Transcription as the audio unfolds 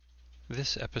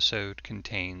This episode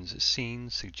contains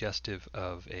scenes suggestive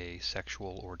of a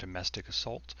sexual or domestic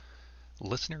assault.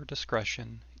 Listener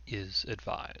discretion is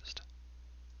advised.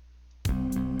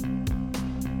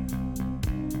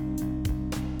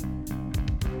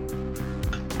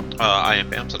 I am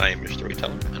Bams, and I am your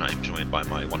storyteller, and I am joined by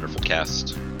my wonderful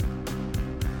cast.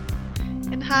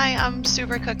 And hi, I'm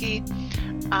Super Cookie.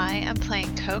 I am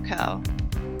playing Coco.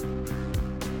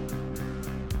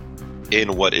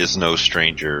 In what is no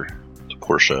stranger to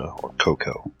Portia, or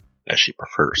Coco, as she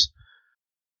prefers.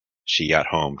 She got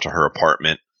home to her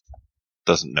apartment,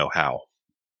 doesn't know how,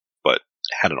 but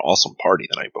had an awesome party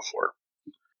the night before.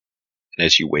 And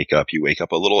as you wake up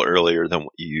a little earlier than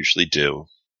what you usually do,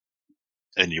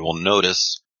 and you will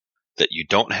notice that you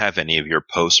don't have any of your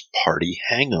post-party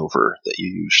hangover that you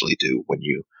usually do when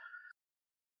you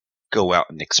go out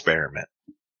and experiment.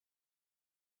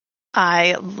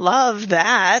 I love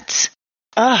that.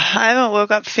 I haven't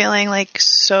woke up feeling like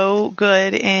so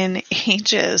good in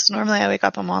ages. Normally I wake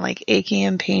up, I'm all like achy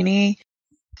and painy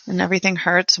and everything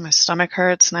hurts and my stomach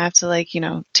hurts and I have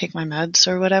to take my meds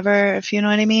or whatever, if you know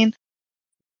what I mean.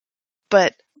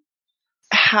 But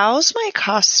how's my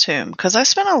costume? Because I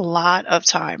spent a lot of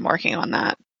time working on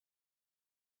that.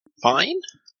 Fine.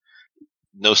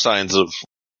 No signs of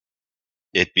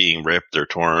it being ripped or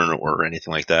torn or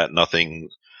anything like that. Nothing.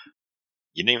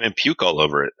 You didn't even puke all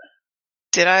over it.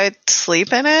 Did I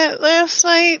sleep in it last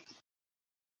night?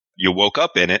 You woke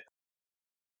up in it.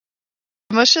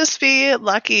 Must just be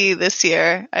lucky this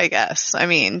year, I guess. I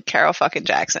mean, Carol fucking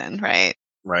Jackson, right?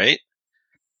 Right?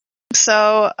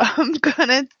 So I'm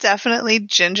gonna definitely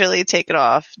gingerly take it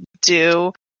off,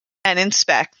 do and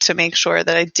inspect to make sure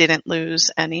that I didn't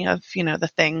lose any of,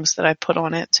 the things that I put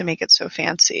on it to make it so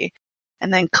fancy,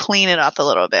 and then clean it up a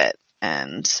little bit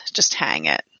and just hang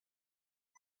it.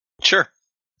 Sure.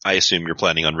 I assume you're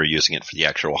planning on reusing it for the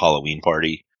actual Halloween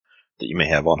party that you may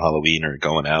have on Halloween or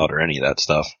going out or any of that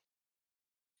stuff.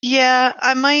 Yeah,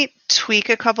 I might tweak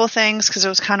a couple things because it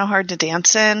was kind of hard to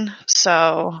dance in,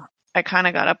 so I kind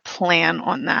of got to plan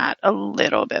on that a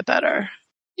little bit better.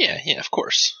 Yeah, of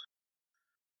course.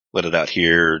 Let it out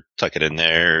here, tuck it in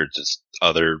there, just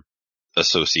other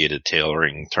associated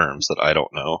tailoring terms that I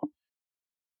don't know.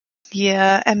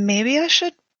 Yeah, and maybe I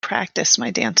should practice my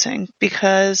dancing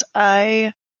because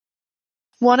I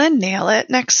want to nail it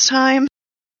next time.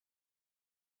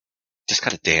 Just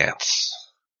gotta dance.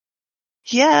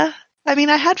 Yeah, I mean,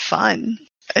 I had fun.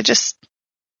 I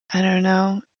don't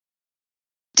know.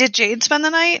 Did Jade spend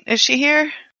the night? Is she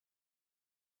here?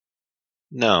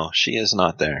 No, she is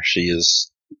not there. She is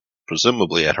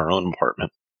presumably at her own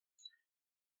apartment.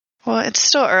 Well, it's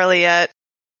still early yet.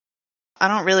 I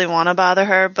don't really want to bother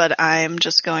her, but I'm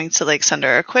just going to send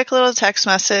her a quick little text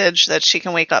message that she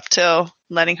can wake up to,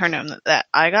 letting her know that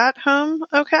I got home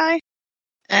okay.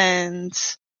 And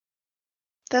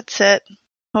that's it.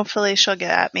 Hopefully she'll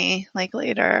get at me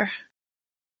later. Are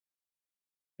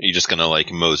you just gonna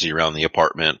mosey around the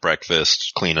apartment,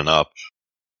 breakfast, cleaning up?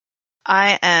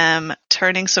 I am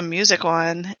turning some music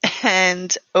on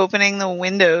and opening the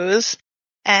windows,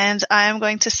 and I am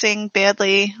going to sing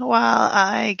badly while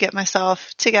I get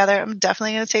myself together. I'm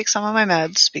definitely going to take some of my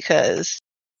meds because,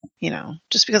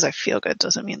 just because I feel good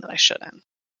doesn't mean that I shouldn't.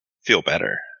 Feel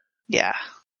better. Yeah.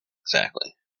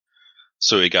 Exactly.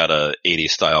 So we got a 80s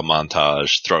style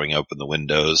montage, throwing open the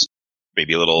windows,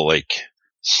 maybe a little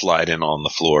sliding on the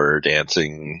floor,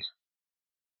 dancing.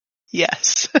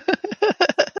 Yes.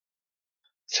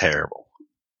 Terrible.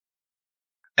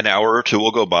 An hour or two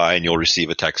will go by and you'll receive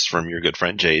a text from your good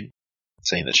friend Jade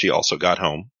saying that she also got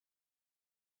home.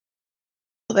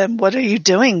 Well, then what are you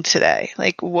doing today?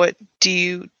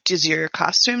 Does your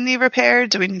costume need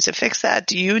repaired? Do we need to fix that?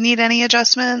 Do you need any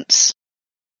adjustments?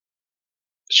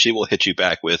 She will hit you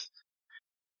back with,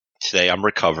 today I'm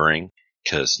recovering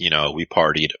because, we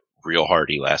partied real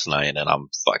hardy last night and I'm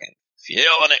fucking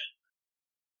feeling it.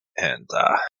 And,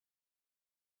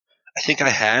 I think I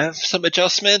have some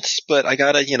adjustments, but I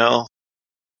gotta,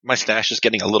 my stash is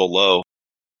getting a little low.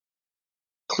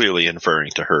 Clearly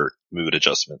inferring to her mood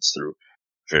adjustments through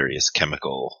various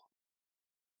chemical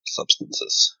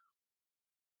substances.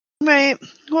 Right.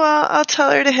 Well, I'll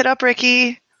tell her to hit up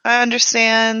Ricky. I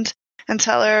understand. And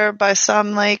tell her by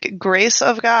some grace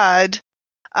of God,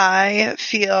 I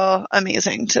feel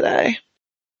amazing today.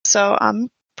 So I'm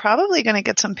probably going to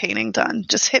get some painting done.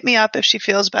 Just hit me up if she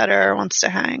feels better or wants to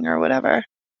hang or whatever.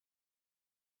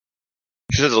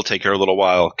 She says it'll take her a little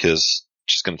while because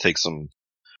she's going to take some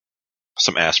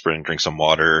aspirin, drink some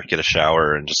water, get a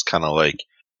shower, and just kind of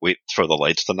wait for the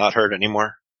lights to not hurt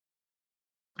anymore.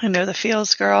 I know the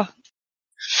feels, girl.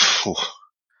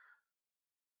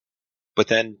 But But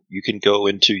then you can go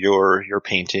into your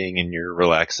painting and your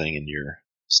relaxing and your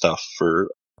stuff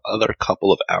for another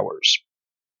couple of hours.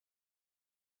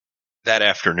 That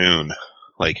afternoon,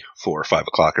 like 4 or 5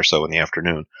 o'clock or so in the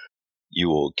afternoon, you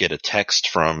will get a text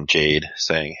from Jade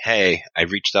saying, "Hey, I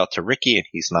reached out to Ricky and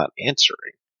he's not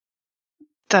answering."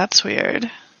 That's weird.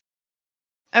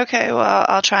 Okay, well,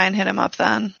 I'll try and hit him up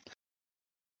then.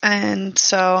 And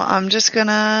so I'm just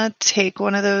gonna take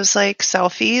one of those like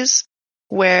selfies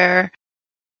where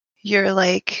you're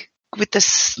like with the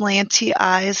slanty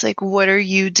eyes, like, what are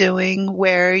you doing?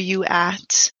 Where are you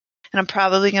at? And I'm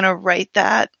probably gonna write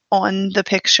that on the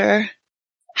picture.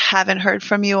 Haven't heard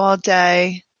from you all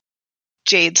day.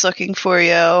 Jade's looking for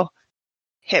you.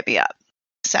 Hit me up.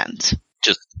 Send.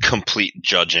 Just complete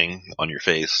judging on your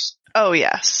face. Oh,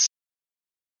 yes.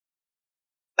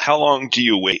 How long do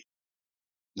you wait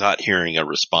not hearing a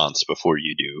response before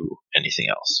you do anything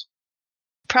else?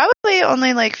 Probably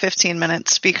only like 15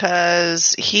 minutes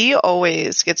because he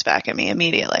always gets back at me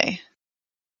immediately.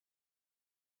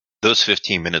 Those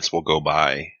 15 minutes will go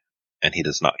by and he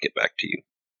does not get back to you.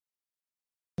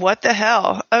 What the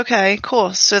hell? Okay,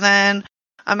 cool. So then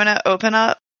I'm going to open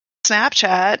up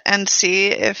Snapchat and see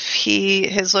if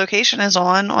his location is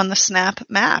on the Snap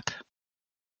map.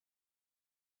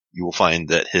 You will find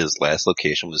that his last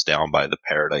location was down by the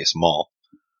Paradise Mall,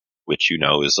 which you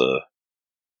know is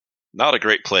not a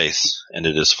great place, and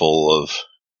it is full of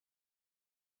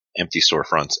empty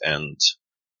storefronts and,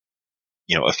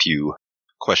 a few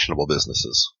questionable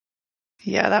businesses.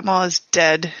 Yeah, that mall is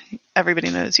dead. Everybody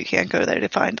knows you can't go there to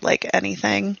find like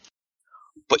anything.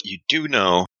 But you do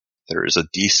know there is a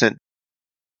decent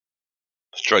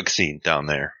drug scene down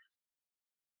there.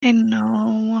 I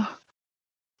know.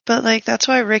 But like that's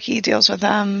why Ricky deals with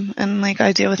them and like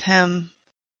I deal with him.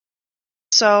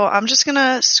 So I'm just going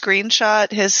to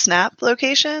screenshot his Snap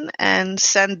location and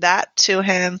send that to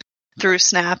him through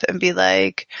Snap and be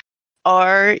like,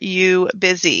 "Are you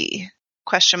busy?" ?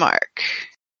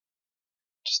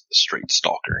 Just straight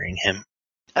stalkering him.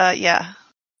 Yeah.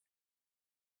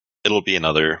 It'll be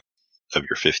another of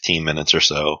your 15 minutes or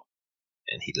so,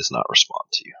 and he does not respond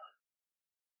to you.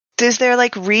 Is there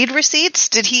like read receipts?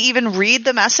 Did he even read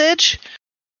the message?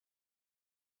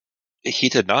 He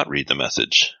did not read the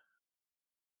message.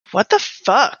 What the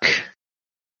fuck?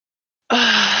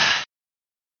 I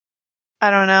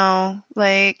don't know.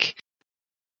 Like,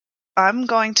 I'm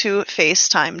going to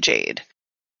FaceTime Jade.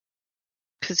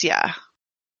 'Cause yeah.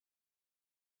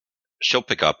 She'll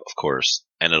pick up, of course,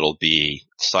 and it'll be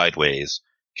sideways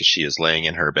because she is laying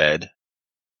in her bed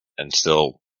and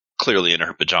still clearly in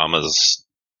her pajamas,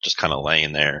 just kind of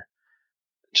laying there.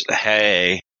 Just,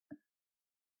 hey.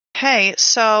 Hey,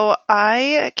 so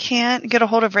I can't get a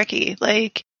hold of Ricky.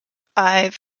 Like,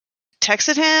 I've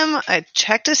texted him, I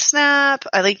checked his Snap,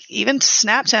 I like even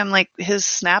snapped him, like his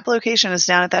Snap location is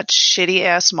down at that shitty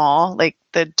ass mall, like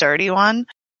the dirty one,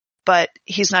 but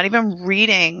he's not even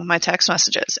reading my text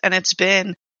messages and it's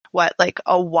been like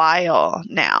a while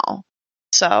now.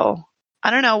 So I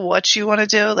don't know what you want to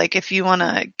do, like if you want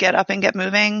to get up and get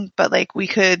moving, but like we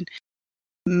could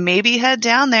maybe head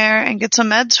down there and get some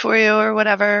meds for you or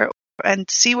whatever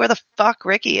and see where the fuck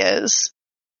Ricky is.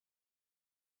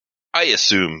 I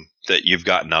assume that you've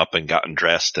gotten up and gotten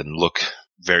dressed and look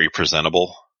very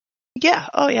presentable. Yeah.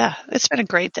 Oh, yeah. It's been a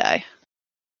great day.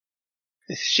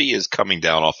 She is coming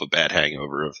down off a bad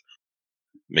hangover of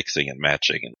mixing and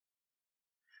matching. And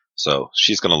so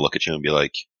she's going to look at you and be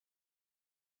like,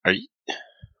 are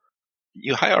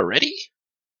you high already?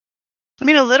 I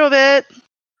mean, a little bit.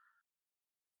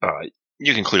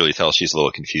 You can clearly tell she's a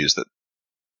little confused that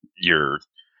your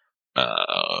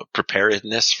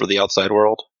preparedness for the outside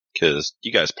world, because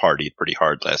you guys partied pretty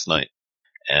hard last night,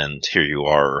 and here you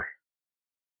are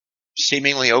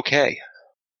seemingly okay.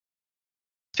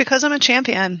 It's because I'm a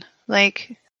champion.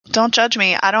 Like, don't judge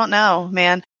me. I don't know,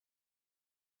 man.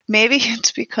 Maybe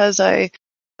it's because I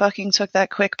fucking took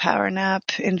that quick power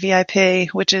nap in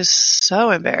VIP, which is so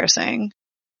embarrassing,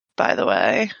 by the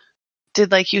way.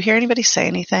 Did, like, you hear anybody say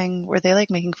anything? Were they, like,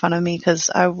 making fun of me? Because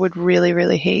I would really,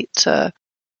 really hate to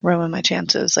ruin my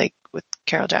chances, like, with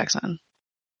Carol Jackson.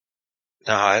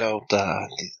 No, I don't.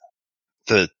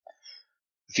 The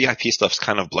VIP stuff's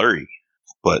kind of blurry,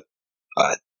 but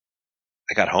I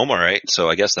got home all right, so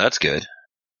I guess that's good.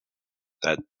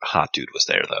 That hot dude was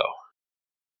there, though.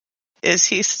 Is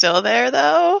he still there,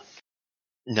 though?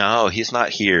 No, he's not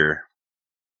here.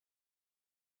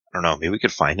 I don't know. Maybe we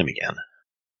could find him again.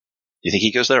 Do you think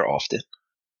he goes there often?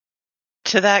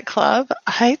 To that club?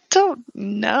 I don't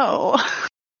know.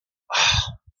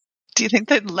 Do you think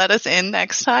they'd let us in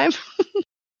next time?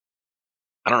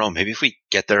 I don't know, maybe if we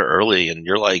get there early and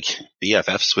you're like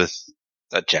BFFs with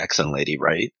that Jackson lady,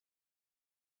 right?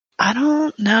 I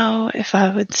don't know if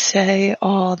I would say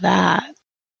all that.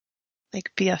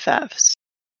 Like BFFs.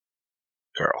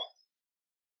 Girl.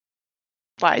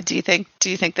 Why do you think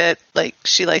that like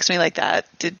she likes me like that?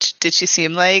 Did she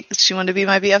seem like she wanted to be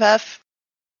my BFF?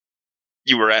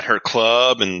 You were at her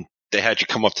club and they had you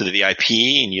come up to the VIP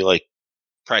and you like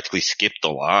practically skipped the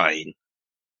line.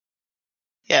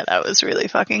 Yeah, that was really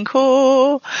fucking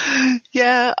cool.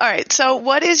 Yeah. All right. So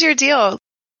what is your deal?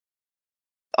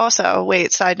 Also,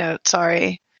 wait, side note,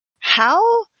 sorry.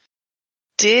 How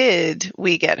did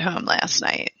we get home last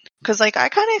night? Because like I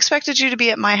kind of expected you to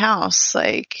be at my house.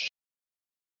 Like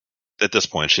At this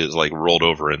point, she was like rolled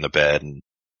over in the bed and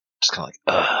just kind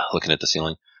of like, looking at the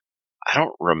ceiling. I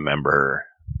don't remember,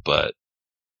 but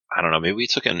I don't know. Maybe we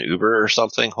took an Uber or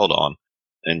something. Hold on.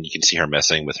 And you can see her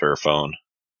messing with her phone.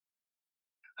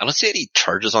 I don't see any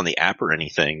charges on the app or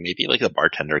anything. Maybe like the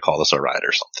bartender called us a ride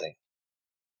or something.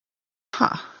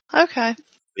 huh. Okay.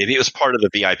 Maybe it was part of the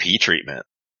VIP treatment.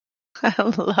 I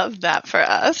love that for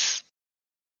us.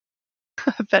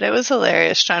 I bet it was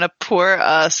hilarious trying to pour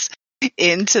us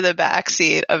into the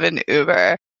backseat of an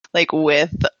Uber, like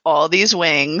with all these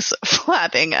wings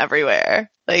flapping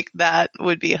everywhere. Like that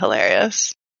would be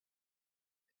hilarious.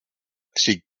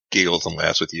 She giggles and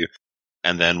laughs with you.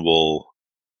 And then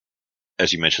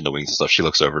as you mentioned the wings and stuff, she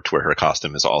looks over to where her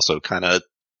costume is also kind of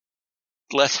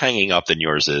less hanging up than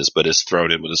yours is, but is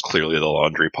thrown in what is clearly the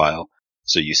laundry pile.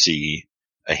 So you see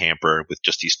a hamper with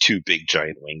just these two big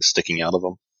giant wings sticking out of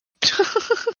them.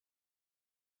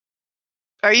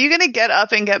 Are you going to get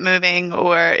up and get moving,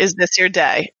 or is this your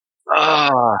day?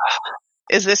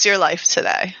 Is this your life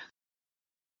today?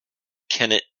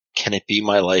 Can it be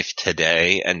my life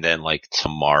today and then like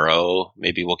tomorrow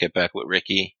maybe we'll get back with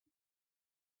Ricky?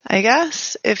 I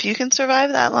guess if you can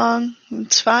survive that long,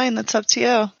 it's fine. That's up to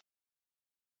you.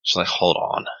 She's like, hold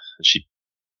on. And she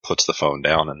puts the phone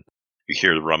down and you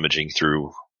hear the rummaging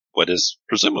through what is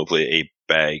presumably a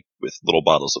bag with little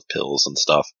bottles of pills and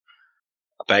stuff.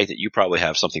 A bag that you probably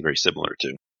have something very similar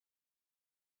to.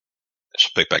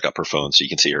 She'll pick back up her phone so you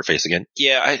can see her face again.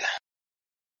 Yeah, I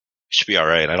should be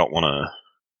alright. I don't want to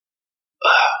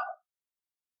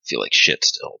feel like shit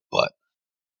still, but.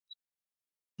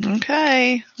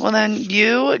 Okay. Well, then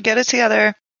you get it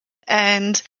together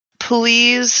and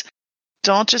please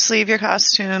don't just leave your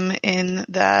costume in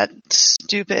that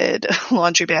stupid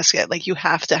laundry basket. Like you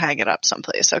have to hang it up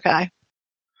someplace. Okay.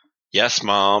 Yes,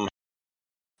 Mom.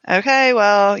 Okay.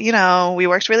 Well, we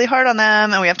worked really hard on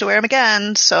them and we have to wear them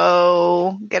again.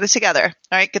 So get it together.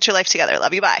 All right. Get your life together.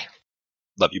 Love you. Bye.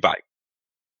 Love you. Bye.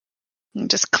 And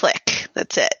just click.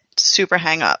 That's it. Super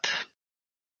hang up.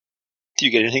 Do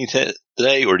you get anything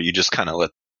today, or do you just kind of let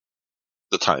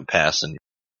the time pass and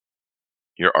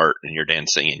your art and your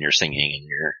dancing and your singing and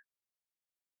your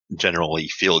generally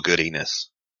feel-goodiness?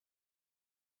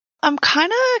 I'm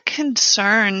kind of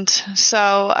concerned.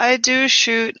 So I do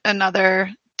shoot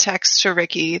another text to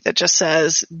Ricky that just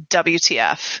says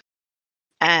WTF,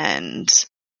 and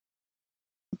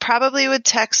probably would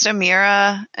text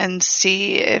Amira and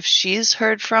see if she's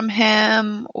heard from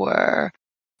him or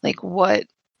like what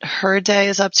her day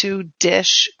is up to.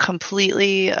 Dish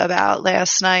completely about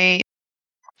last night,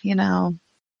 Be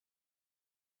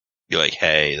like,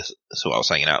 hey, this is who I was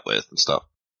hanging out with and stuff.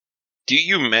 Do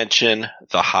you mention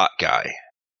the hot guy?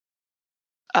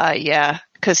 Yeah,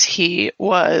 because he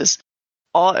was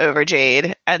all over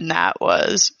Jade, and that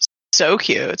was so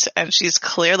cute. And she's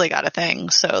clearly got a thing.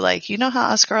 So, like, you know how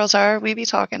us girls are. We be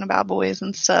talking about boys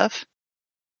and stuff.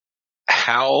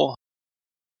 How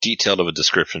detailed of a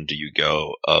description do you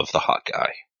go of the hot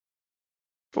guy?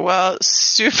 Well,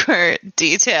 super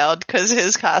detailed because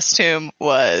his costume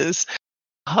was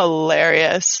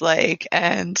hilarious. Like,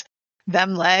 and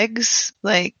them legs,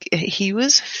 like, he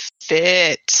was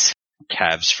fit.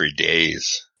 Calves for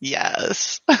days.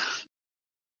 Yes.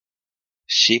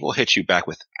 She will hit you back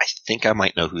with, I think I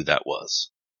might know who that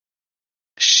was.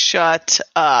 Shut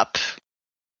up.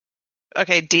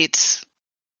 Okay, deets.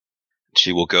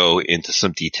 She will go into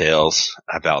some details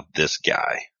about this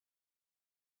guy.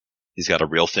 He's got a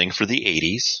real thing for the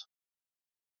 80s.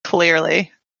 Clearly.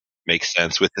 Makes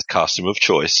sense with his costume of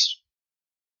choice.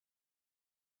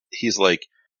 He's like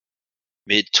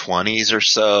mid-20s or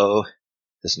so.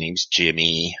 His name's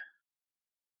Jimmy.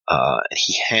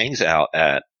 He hangs out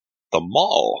at the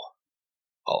mall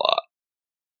a lot.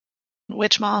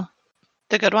 Which mall?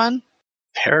 The good one?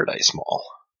 Paradise Mall.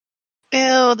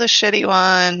 Ew, the shitty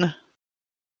one.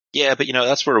 Yeah, but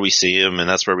that's where we see him and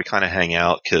that's where we kind of hang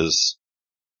out because,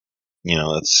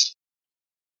 that's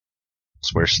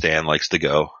It's where Stan likes to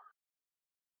go.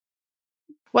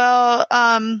 Well,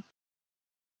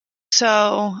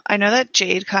 so I know that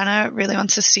Jade kind of really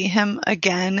wants to see him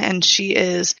again, and she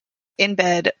is in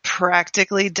bed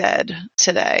practically dead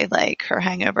today. Like, her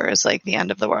hangover is like the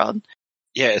end of the world.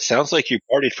 Yeah, it sounds like you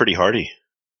partied pretty hardy.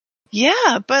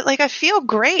 Yeah, but like I feel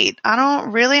great. I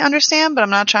don't really understand, but I'm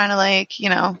not trying to like,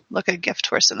 look a gift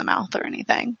horse in the mouth or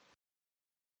anything.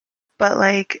 But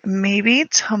like maybe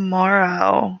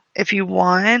tomorrow, if you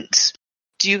want,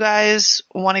 do you guys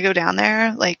want to go down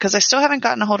there? Like, cause I still haven't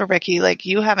gotten a hold of Ricky. Like,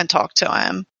 you haven't talked to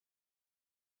him.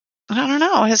 I don't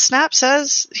know. His snap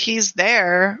says he's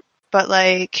there, but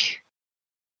like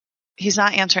he's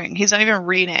not answering. He's not even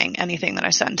reading anything that I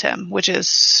sent him, which is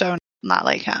so not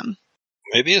like him.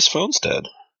 Maybe his phone's dead.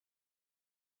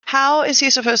 How is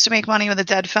he supposed to make money with a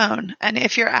dead phone? And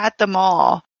if you're at the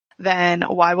mall, then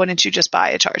why wouldn't you just buy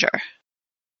a charger?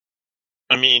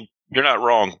 I mean, you're not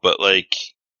wrong, but like,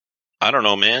 I don't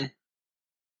know, man.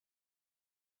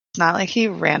 It's not like he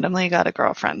randomly got a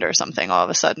girlfriend or something all of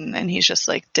a sudden and he's just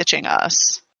like ditching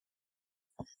us.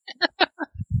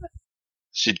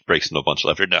 She breaks into a bunch of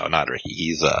laughter. No, not Ricky.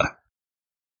 He's, no.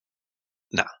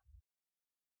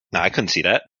 No, I couldn't see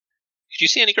that. Did you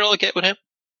see any girl get with him?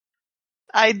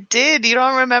 I did. You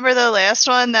don't remember the last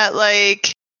one? That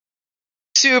like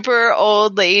super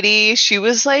old lady. She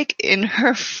was like in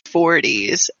her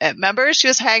 40s. And remember, she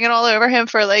was hanging all over him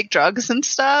for like drugs and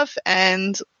stuff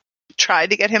and tried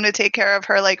to get him to take care of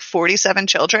her like 47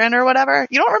 children or whatever.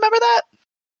 You don't remember that?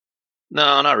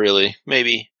 No, not really.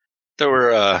 Maybe. There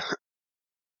were, it was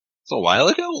a while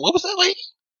ago? What was that lady?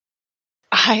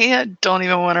 I don't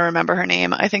even want to remember her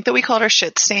name. I think that we called her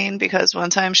Shit Stain because one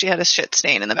time she had a shit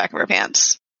stain in the back of her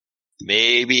pants.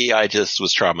 Maybe I just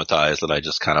was traumatized and I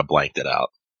just kind of blanked it out.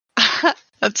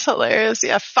 That's hilarious.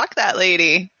 Yeah, fuck that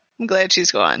lady. I'm glad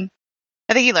she's gone.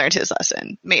 I think he learned his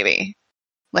lesson. Maybe.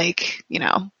 Like,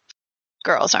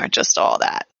 girls aren't just all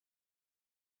that.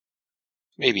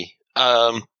 Maybe.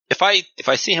 If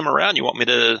I see him around, you want me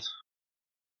to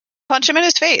Punch him in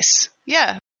his face.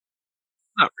 Yeah.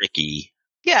 Not Ricky.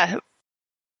 Yeah.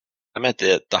 I meant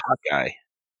the hot guy.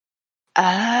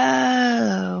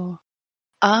 Oh.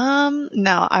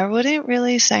 No, I wouldn't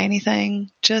really say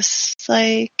anything. Just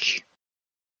like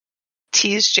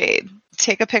tease Jade.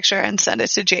 Take a picture and send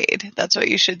it to Jade. That's what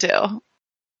you should do.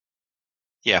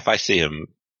 Yeah, if I see him,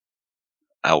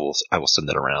 I will send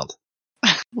it around.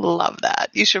 Love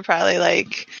that. You should probably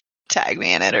like tag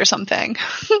me in it or something.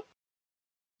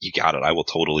 You got it. I will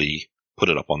totally put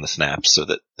it up on the snap so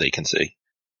that they can see.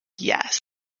 Yes.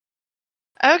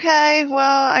 Okay,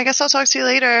 well, I guess I'll talk to you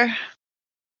later.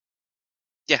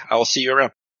 Yeah, I will see you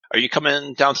around. Are you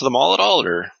coming down to the mall at all,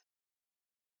 or?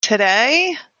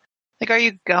 Today? Like, are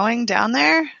you going down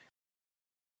there?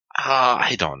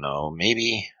 I don't know.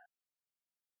 Maybe.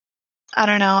 I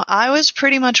don't know. I was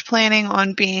pretty much planning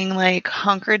on being like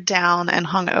hunkered down and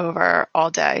hung over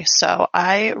all day. So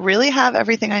I really have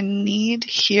everything I need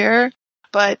here.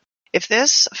 But if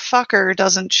this fucker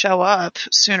doesn't show up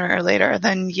sooner or later,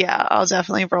 then yeah, I'll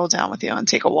definitely roll down with you and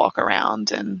take a walk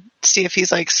around and see if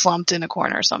he's like slumped in a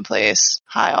corner someplace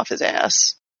high off his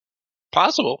ass.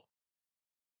 Possible.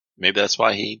 Maybe that's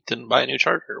why he didn't buy a new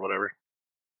charger or whatever.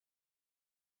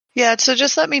 Yeah, so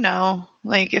just let me know.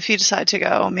 Like, if you decide to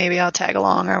go, maybe I'll tag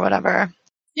along or whatever.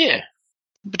 Yeah.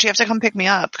 But you have to come pick me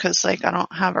up because, like, I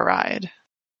don't have a ride.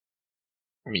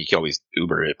 I mean, you can always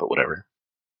Uber it, but whatever.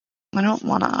 I don't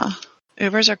wanna.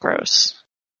 Ubers are gross.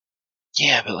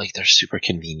 Yeah, but like they're super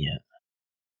convenient.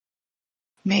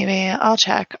 Maybe. I'll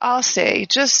check. I'll see.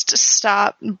 Just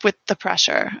stop with the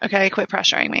pressure, okay? Quit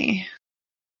pressuring me.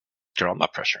 Girl, I'm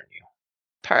not pressuring you.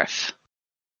 Perf.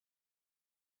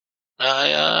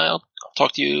 I'll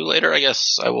talk to you later. I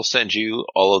guess I will send you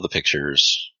all of the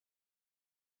pictures.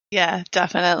 Yeah,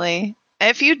 definitely.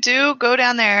 If you do go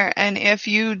down there and if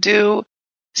you do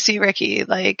see Ricky,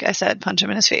 like I said, punch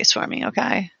him in his face for me,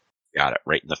 okay? Got it.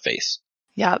 Right in the face.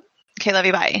 Yep. Okay, love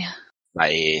you. Bye.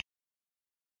 Bye.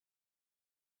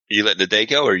 Are you letting the day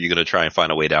go, or are you going to try and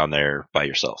find a way down there by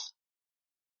yourself?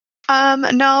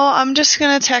 No, I'm just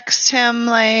gonna text him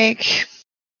like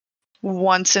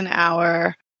once an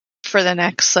hour for the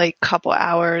next like couple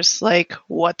hours. Like,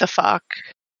 what the fuck?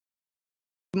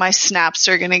 My snaps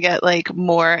are gonna get like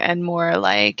more and more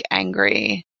like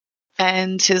angry,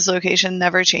 and his location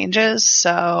never changes.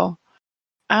 So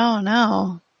I don't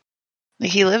know. Like,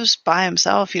 he lives by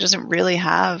himself. He doesn't really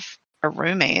have a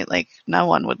roommate. Like, no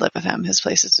one would live with him. His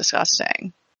place is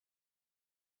disgusting.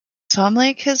 So I'm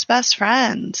like his best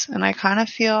friend, and I kind of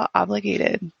feel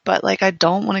obligated, but like I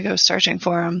don't want to go searching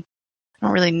for him. I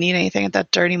don't really need anything at that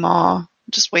dirty mall.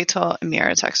 just wait till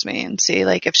Amira texts me and see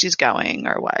like if she's going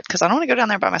or what. Because I don't want to go down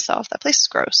there by myself. That place is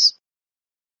gross.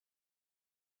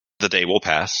 The day will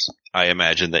pass. I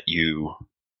imagine that you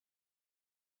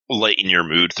lighten your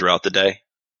mood throughout the day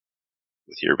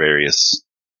with your various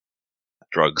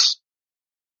drugs.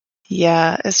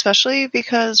 Yeah, especially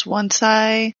because once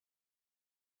I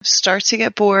start to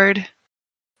get bored,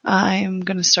 I'm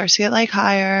going to start to get like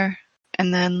higher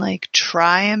and then like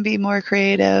try and be more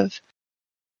creative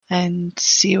and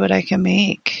see what I can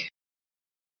make.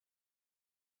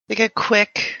 Like a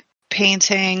quick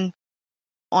painting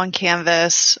on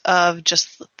canvas of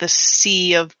just the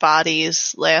sea of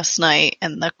bodies last night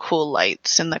and the cool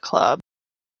lights in the club.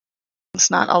 It's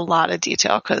not a lot of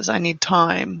detail because I need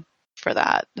time for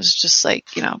that. It's just like,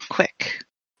 quick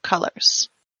colors.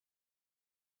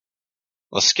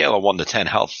 On a scale of 1 to 10,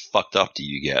 how fucked up do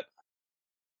you get?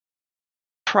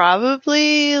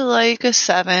 Probably like a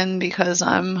 7 because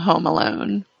I'm home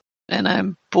alone and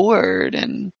I'm bored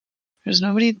and there's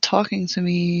nobody talking to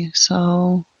me.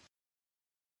 So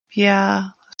yeah,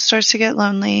 it starts to get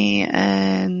lonely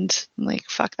and like,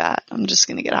 fuck that. I'm just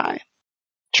going to get high.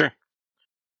 Sure.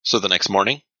 So the next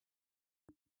morning?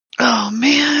 Oh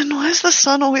man, why does the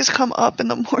sun always come up in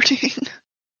the morning?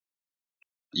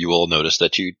 You will notice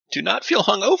that you do not feel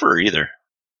hungover either.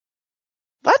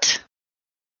 What?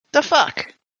 The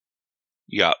fuck?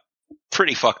 You got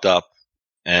pretty fucked up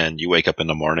and you wake up in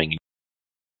the morning.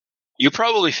 You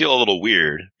probably feel a little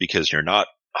weird because you're not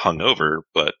hungover,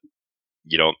 but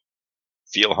you don't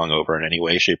feel hungover in any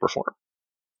way, shape, or form.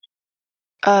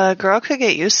 A girl could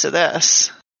get used to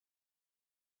this.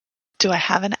 Do I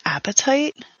have an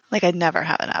appetite? Like, I never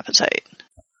have an appetite.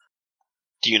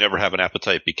 Do you never have an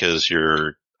appetite because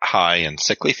you're high and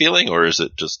sickly feeling, or is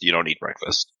it just you don't eat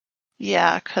breakfast?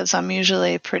 Yeah, because I'm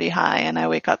usually pretty high and I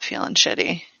wake up feeling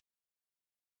shitty.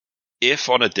 If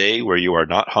on a day where you are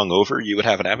not hungover, you would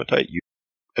have an appetite,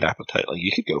 like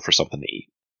you could go for something to eat.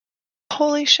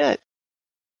 Holy shit.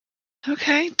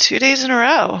 Okay, 2 days in a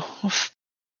row.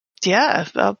 Yeah,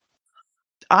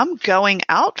 I'm going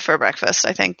out for breakfast,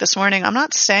 I think, this morning. I'm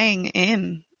not staying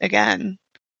in again.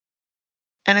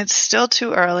 And it's still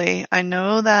too early. I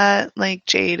know that, like,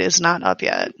 Jade is not up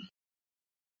yet.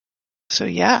 So,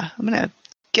 yeah, I'm going to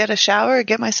get a shower,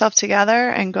 get myself together,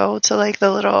 and go to, like,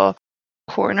 the little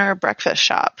corner breakfast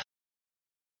shop.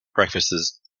 Breakfast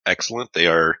is excellent. They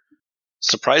are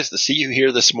surprised to see you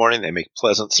here this morning. They make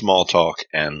pleasant small talk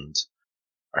and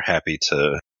are happy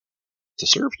to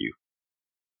serve you.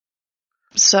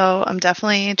 So I'm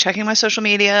definitely checking my social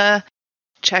media,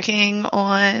 checking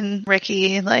on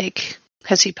Ricky, like,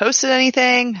 has he posted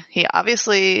anything? He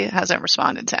obviously hasn't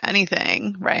responded to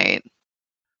anything, right?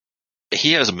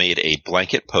 He has made a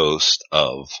blanket post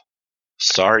of,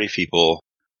 sorry people,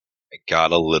 I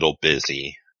got a little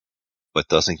busy, but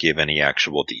doesn't give any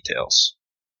actual details.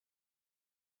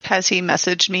 Has he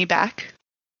messaged me back?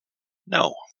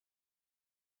 No.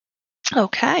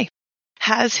 Okay.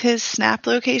 Has his Snap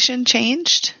location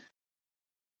changed?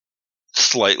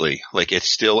 Slightly. Like, it's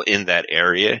still in that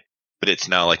area, but it's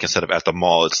now, like, instead of at the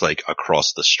mall, it's, like,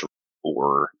 across the street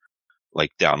or,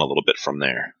 like, down a little bit from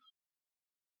there.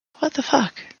 What the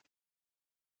fuck?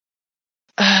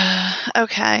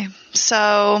 Okay.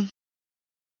 So,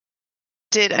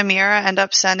 did Amira end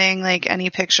up sending, like, any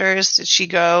pictures? Did she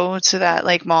go to that,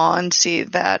 like, mall and see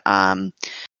that,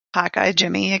 hot guy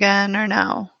Jimmy again, or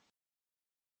no?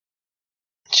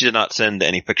 She did not send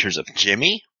any pictures of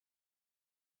Jimmy,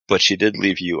 but she did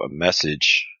leave you a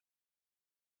message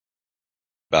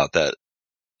about that.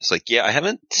 It's like, yeah, I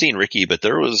haven't seen Ricky, but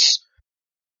there was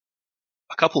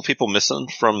a couple of people missing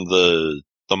from the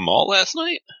mall last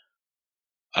night.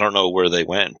 I don't know where they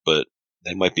went, but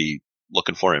they might be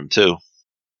looking for him too.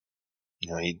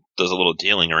 You know, he does a little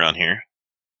dealing around here.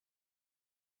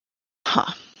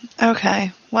 Huh.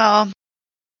 Okay. Well,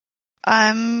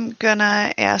 I'm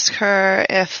gonna ask her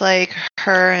if, like,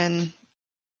 her and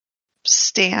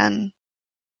Stan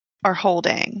are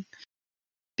holding.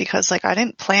 Because, like, I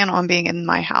didn't plan on being in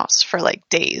my house for, like,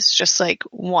 days. Just, like,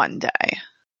 one day.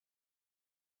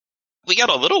 We got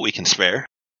a little we can spare.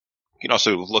 We can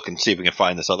also look and see if we can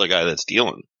find this other guy that's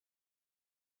dealing.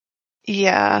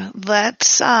 Yeah,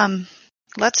 let's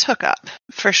hook up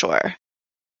for sure.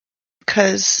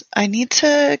 Cause I need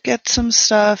to get some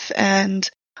stuff and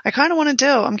I kind of want to do.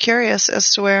 I'm curious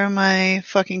as to where my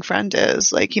fucking friend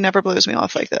is. Like, he never blows me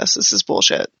off like this. This is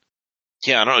bullshit.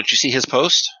 Yeah, I don't know. Did you see his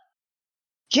post?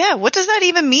 Yeah, what does that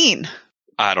even mean?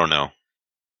 I don't know.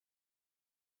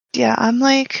 Yeah, I'm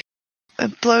like,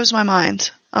 it blows my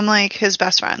mind. I'm like his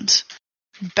best friend,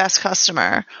 best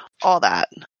customer, all that.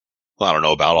 Well, I don't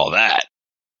know about all that.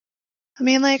 I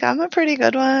mean, like, I'm a pretty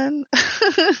good one.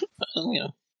 Yeah.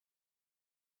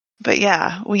 But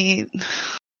yeah, I'm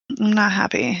not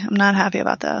happy. I'm not happy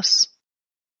about this.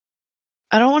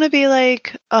 I don't want to be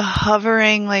like a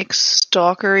hovering, like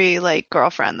stalkery, like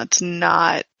girlfriend that's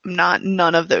not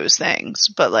none of those things,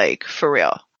 but like for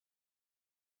real.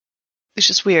 It's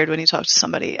just weird when you talk to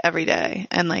somebody every day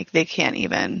and like they can't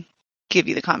even give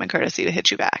you the common courtesy to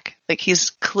hit you back. Like he's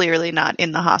clearly not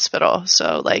in the hospital,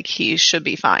 so like he should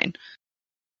be fine.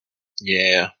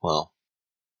 Yeah, well,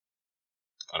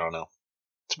 I don't know.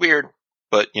 It's weird,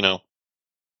 but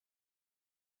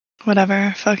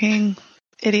Whatever, fucking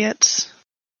idiots.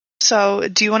 So,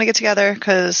 do you want to get together?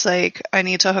 Because, like, I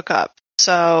need to hook up.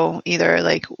 So, either,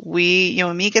 like, you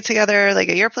and me get together, like,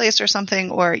 at your place or something,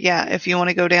 or, yeah, if you want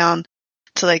to go down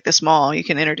to, like, this mall, you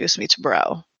can introduce me to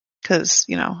bro. Because,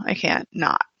 I can't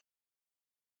not.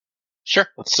 sure.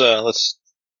 Let's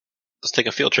take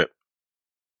a field trip.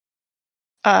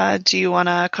 Do you want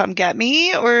to come get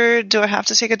me, or do I have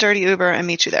to take a dirty Uber and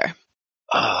meet you there?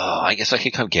 I guess I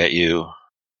could come get you.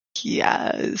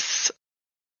 Yes.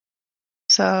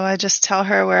 So, I just tell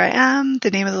her where I am,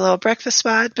 the name of the little breakfast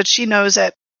spot, but she knows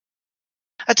it.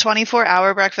 A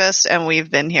 24-hour breakfast, and we've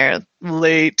been here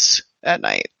late at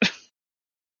night.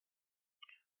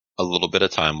 A little bit of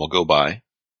time will go by,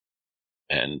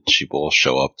 and she will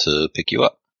show up to pick you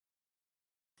up.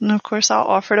 And of course, I'll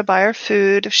offer to buy her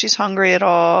food if she's hungry at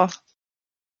all.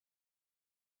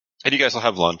 And you guys will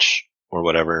have lunch or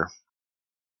whatever,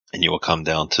 and you will come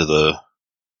down to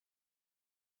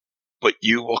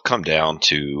you will come down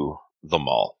to the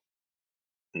mall.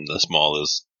 And this mall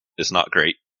is not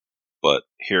great, but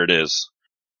here it is.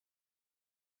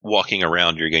 Walking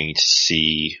around, you're going to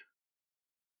see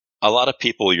a lot of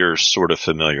people you're sort of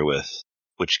familiar with,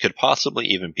 which could possibly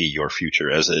even be your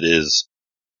future, as it is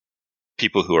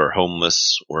people who are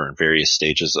homeless or in various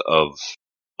stages of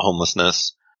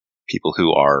homelessness, people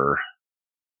who are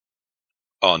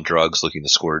on drugs, looking to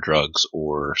score drugs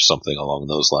or something along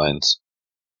those lines.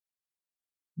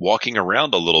 Walking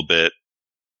around a little bit,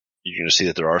 you're going to see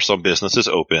that there are some businesses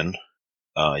open.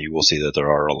 You will see that there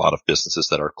are a lot of businesses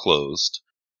that are closed.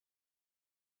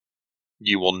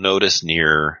 You will notice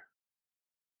near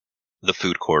the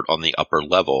food court on the upper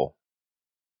level,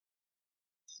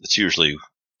 it's usually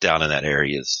down in that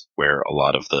area is where a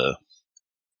lot of the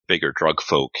bigger drug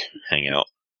folk hang out.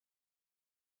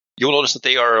 You'll notice that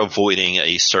they are avoiding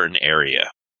a certain area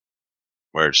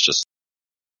where it's just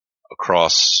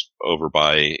across over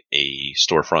by a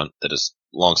storefront that is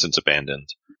long since abandoned,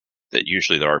 that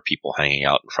usually there are people hanging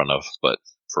out in front of, but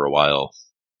for a while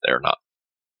they're not.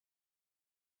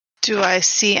 Do I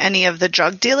see any of the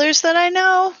drug dealers that I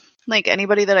know? Like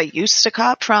anybody that I used to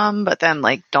cop from, but then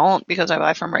like don't because I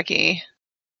buy from Ricky?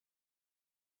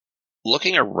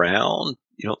 Looking around,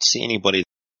 you don't see anybody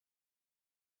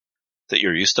that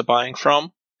you're used to buying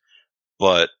from,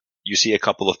 but you see a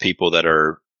couple of people that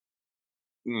are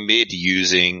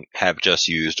mid-using, have just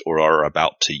used, or are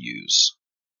about to use.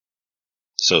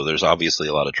 So there's obviously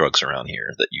a lot of drugs around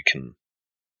here that you can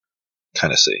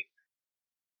kind of see.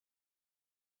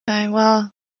 Okay,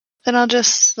 well, then I'll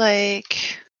just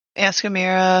like ask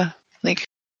Amira like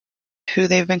who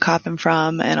they've been copping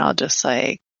from, and I'll just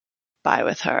like buy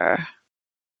with her.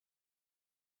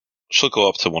 She'll go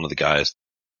up to one of the guys.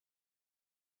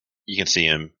 You can see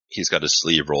him. He's got his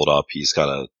sleeve rolled up. He's got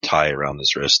a tie around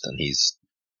his wrist, and he's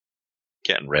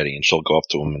getting ready. And she'll go up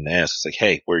to him and ask, "It's like,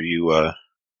 hey, where are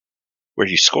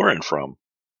you scoring from?"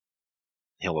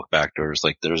 He'll look back to her. It's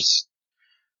like, it's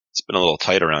been a little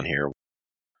tight around here.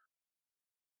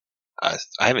 I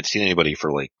haven't seen anybody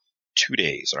for like 2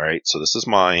 days. All right, so this is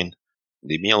mine.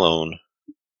 Leave me alone.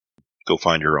 Go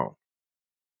find your own.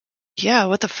 Yeah,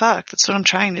 what the fuck? That's what I'm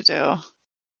trying to do.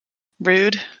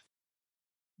 Rude.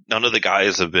 None of the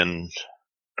guys have been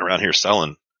around here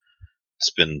selling.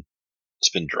 It's been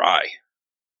dry.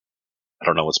 I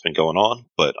don't know what's been going on,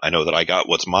 but I know that I got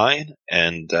what's mine,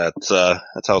 and that's how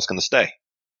it's going to stay.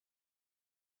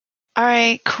 All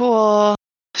right, cool.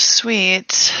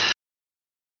 Sweet.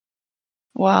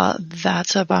 Well,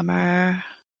 that's a bummer.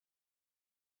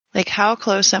 Like, how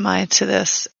close am I to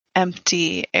this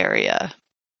empty area?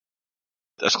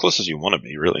 As close as you want to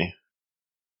be, really.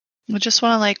 I just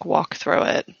want to, like, walk through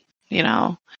it,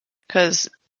 because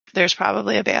there's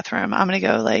probably a bathroom. I'm going to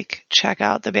go, like, check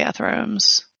out the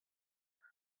bathrooms.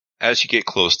 As you get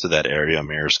close to that area,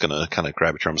 Mayor's going to kind of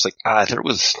grab your arm. It's like, there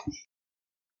was...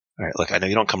 All right, look, I know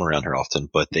you don't come around here often,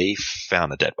 but they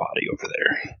found a dead body over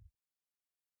there.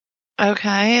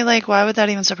 Okay, like, why would that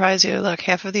even surprise you? Look,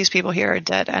 half of these people here are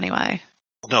dead anyway.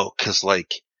 No, because,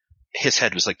 like, his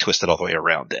head was, like, twisted all the way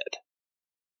around dead.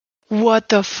 What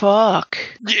the fuck?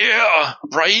 Yeah,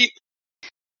 right?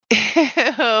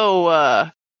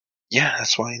 Ew. Yeah,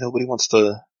 that's why nobody wants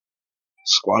to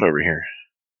squat over here.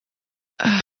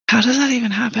 How does that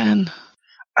even happen?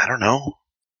 I don't know.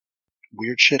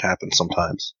 Weird shit happens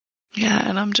sometimes. Yeah,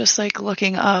 and I'm just like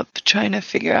looking up, trying to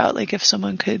figure out like if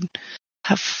someone could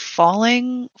have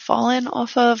fallen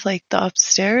off of like the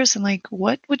upstairs, and like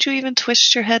what would you even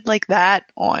twist your head like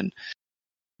that on?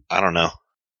 I don't know.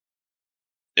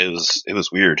 It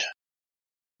was weird.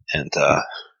 And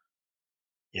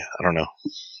yeah, I don't know.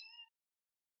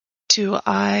 Do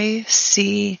I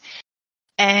see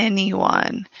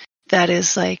anyone that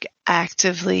is like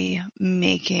actively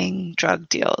making drug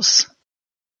deals?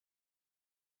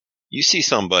 You see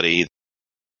somebody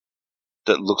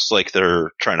that looks like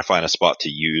they're trying to find a spot to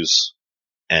use,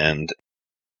 and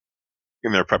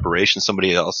in their preparation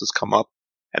somebody else has come up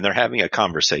and they're having a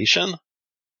conversation,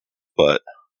 but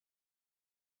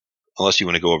unless you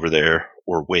want to go over there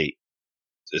or wait,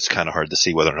 it's kind of hard to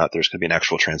see whether or not there's going to be an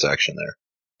actual transaction there.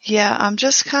 Yeah, I'm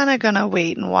just kind of going to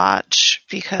wait and watch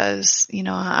because, you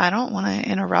know, I don't want to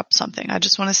interrupt something. I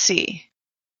just want to see.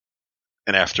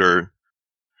 And after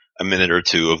a minute or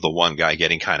two of the one guy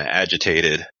getting kind of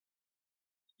agitated,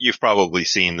 you've probably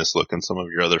seen this look in some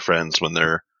of your other friends when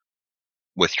they're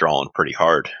withdrawing pretty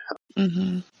hard.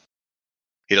 Mm-hmm.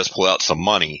 He does pull out some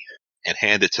money and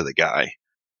hand it to the guy,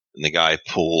 and the guy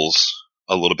pulls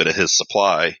a little bit of his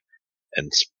supply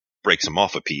and breaks him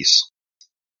off a piece.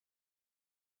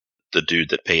 The dude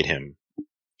that paid him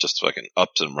just fucking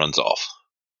ups and runs off.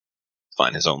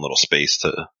 Find his own little space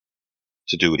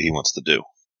to do what he wants to do.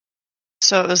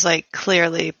 So it was like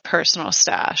clearly personal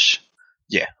stash.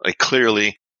 Yeah, like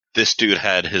clearly this dude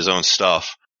had his own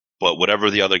stuff, but whatever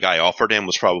the other guy offered him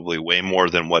was probably way more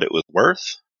than what it was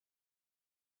worth.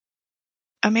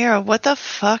 Amira, what the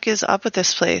fuck is up with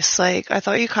this place? Like, I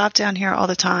thought you copped down here all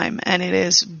the time, and it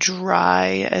is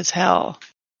dry as hell.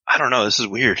 I don't know, this is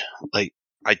weird. Like,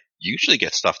 I usually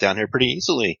get stuff down here pretty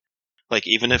easily. Like,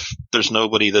 even if there's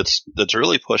nobody that's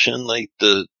really pushing, like,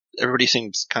 everybody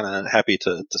seems kind of happy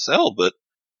to sell, but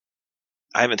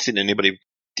I haven't seen anybody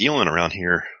dealing around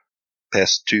here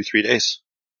past 2-3 days.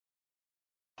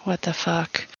 What the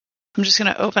fuck? I'm just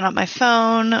going to open up my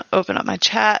phone, open up my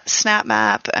chat, snap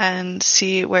map, and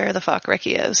see where the fuck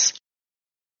Ricky is.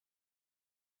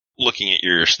 Looking at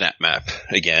your snap map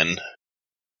again,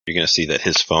 you're going to see that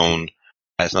his phone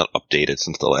has not updated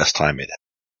since the last time it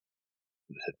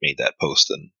had made that post,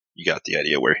 and you got the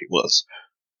idea where he was.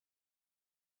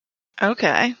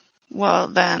 Okay. Well,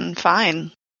 then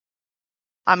fine.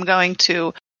 I'm going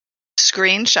to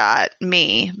screenshot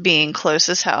me being close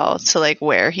as hell to like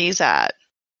where he's at.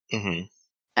 Mm-hmm.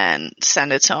 And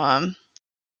send it to him.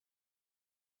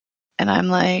 And I'm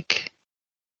like,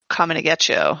 coming to get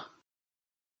you.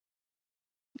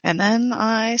 And then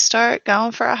I start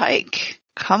going for a hike.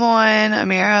 Come on,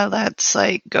 Amira, let's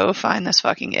like go find this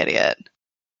fucking idiot.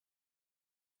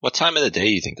 What time of the day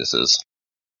do you think this is?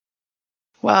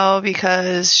 Well,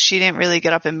 because she didn't really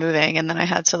get up and moving, and then I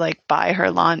had to like buy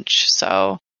her lunch.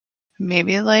 So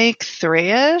maybe like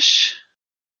 3-ish.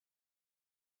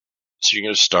 So you're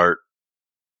going to start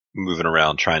moving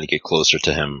around trying to get closer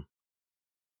to him.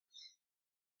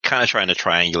 Kind of trying to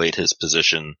triangulate his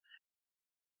position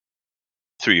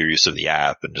through your use of the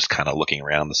app and just kind of looking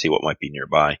around to see what might be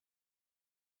nearby.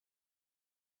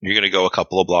 You're going to go a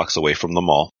couple of blocks away from the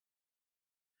mall,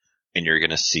 and you're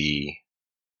going to see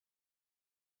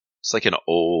it's like an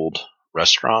old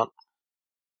restaurant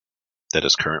that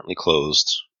is currently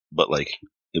closed, but like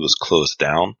it was closed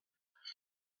down.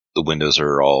 The windows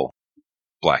are all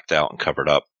blacked out and covered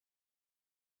up.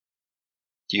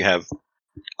 Do you have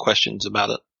questions about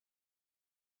it?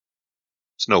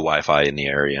 There's no Wi-Fi in the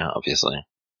area, obviously.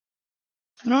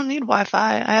 I don't need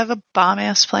Wi-Fi. I have a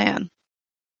bomb-ass plan.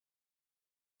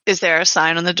 Is there a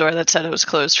sign on the door that said it was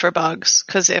closed for bugs?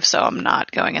 Because if so, I'm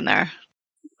not going in there.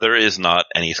 There is not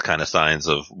any kind of signs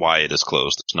of why it is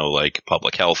closed. There's no like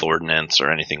public health ordinance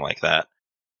or anything like that.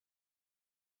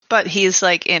 But he's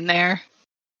like in there.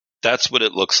 That's what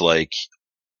it looks like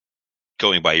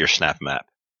going by your snap map.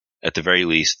 At the very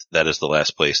least, that is the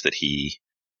last place that he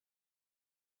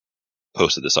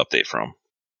posted this update from.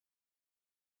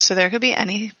 So there could be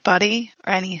anybody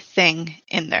or anything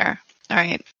in there. All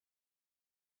right.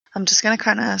 I'm just going to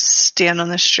kind of stand on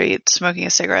the street smoking a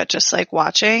cigarette, just like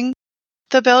watching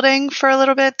the building for a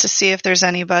little bit to see if there's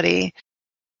anybody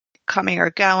coming or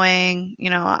going.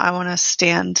 You know, I want to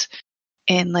stand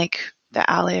in like the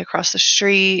alley across the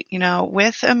street, you know,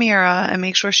 with Amira and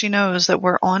make sure she knows that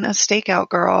we're on a stakeout,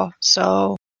 girl.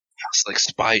 So It's like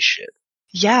spy shit.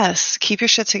 Yes, keep your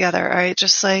shit together, all right?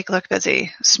 Just like look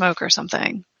busy, smoke or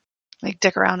something. Like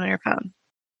dick around on your phone.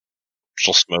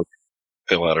 She'll smoke,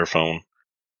 pull out her phone,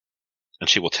 and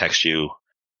she will text you,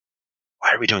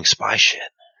 "Why are we doing spy shit?"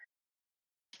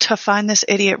 To find this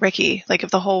idiot Ricky. Like if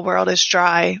the whole world is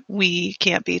dry, we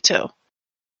can't be too.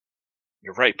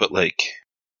 You're right, but like,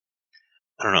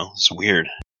 I don't know, it's weird.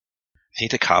 I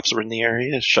think the cops are in the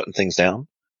area, shutting things down.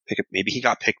 Maybe he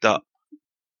got picked up.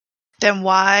 Then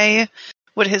why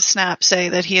would his snap say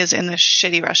that he is in this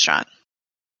shitty restaurant?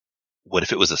 What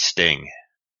if it was a sting?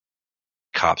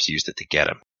 Cops used it to get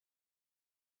him.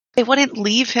 They wouldn't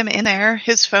leave him in there.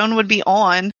 His phone would be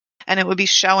on and it would be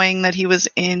showing that he was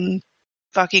in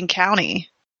fucking county.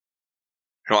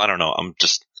 Well, I don't know. I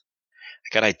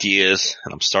got ideas,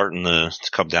 and I'm starting to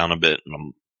come down a bit, and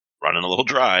I'm running a little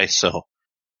dry, so.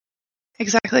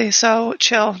 Exactly. So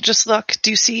chill. Just look. Do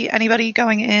you see anybody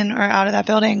going in or out of that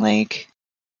building? Like,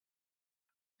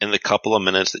 In the couple of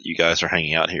minutes that you guys are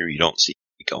hanging out here, you don't see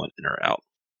me going in or out.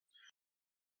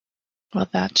 well,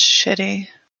 that's shitty.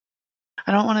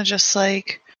 I don't want to just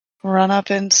like run up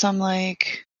in some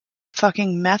like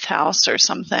fucking meth house or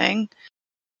something.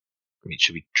 I mean,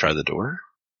 should we try the door?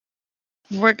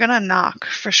 We're gonna knock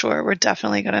for sure. We're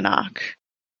definitely gonna knock.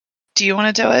 Do you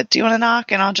want to do it? Do you want to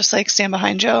knock and I'll just like stand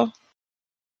behind you?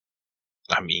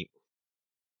 I mean,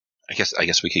 I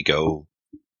guess we could go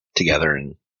together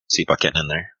and see about getting in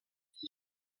there.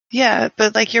 Yeah,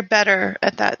 but like you're better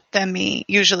at that than me.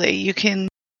 Usually you can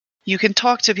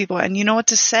talk to people and you know what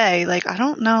to say. Like I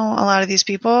don't know a lot of these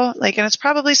people. Like and it's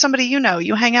probably somebody you know.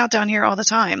 You hang out down here all the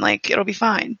time. Like it'll be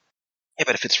fine. Yeah,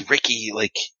 but if it's Ricky,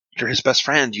 like, you're his best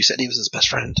friend. You said he was his best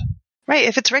friend. Right,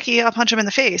 if it's Ricky, I'll punch him in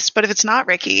the face. But if it's not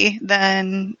Ricky,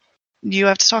 then you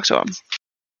have to talk to him.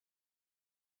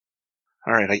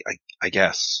 All right, I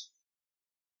guess.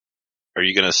 Are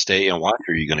you gonna stay and watch,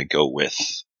 or are you gonna go with?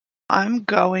 I'm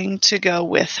going to go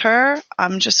with her.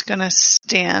 I'm just going to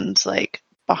stand like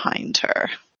behind her.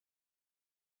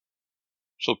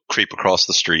 She'll creep across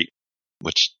the street,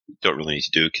 which you don't really need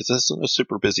to do because this is a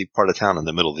super busy part of town in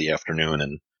the middle of the afternoon,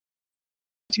 and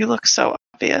You look so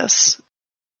obvious.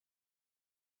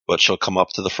 but she'll come up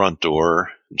to the front door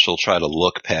and she'll try to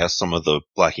look past some of the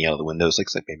blacking out of the windows,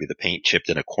 like maybe the paint chipped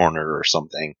in a corner or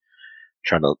something.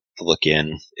 Trying to look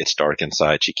in. It's dark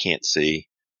inside. She can't see.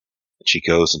 And she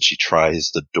goes and she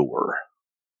tries the door.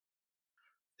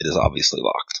 It is obviously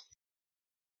locked.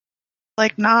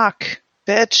 Like, knock,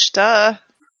 bitch, duh.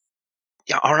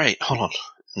 Yeah, all right, hold on.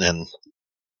 And then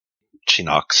she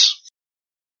knocks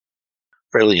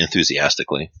fairly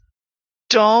enthusiastically.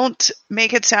 Don't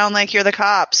make it sound like you're the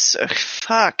cops. Ugh,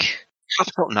 fuck.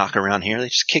 Cops don't knock around here. They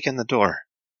just kick in the door.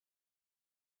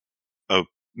 A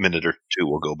minute or two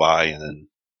will go by, and then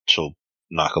she'll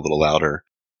knock a little louder,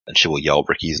 and she will yell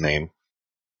Ricky's name.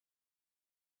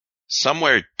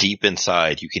 Somewhere deep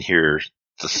inside, you can hear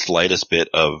the slightest bit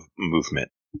of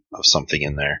movement of something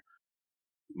in there.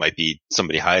 Might be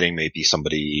somebody hiding, maybe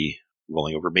somebody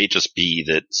rolling over, may just be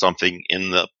that something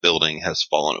in the building has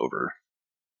fallen over.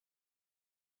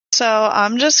 So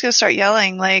I'm just gonna start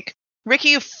yelling, like, Ricky,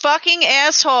 you fucking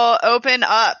asshole, open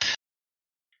up.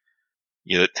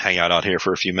 You hang out here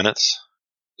for a few minutes,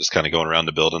 just kind of going around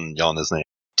the building and yelling his name.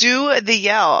 Do the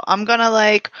yell. I'm gonna,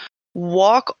 like,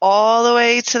 walk all the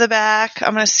way to the back.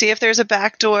 I'm gonna see if there's a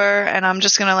back door, and I'm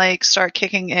just gonna, like, start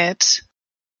kicking it.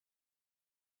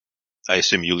 I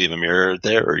assume you leave a mirror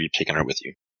there, or are you taking her with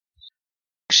you?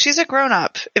 She's a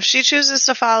grown-up. If she chooses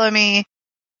to follow me,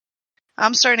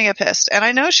 I'm starting to get pissed. And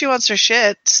I know she wants her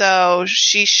shit, so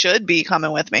she should be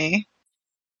coming with me.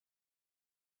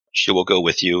 She will go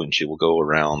with you, and she will go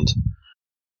around.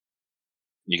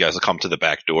 You guys will come to the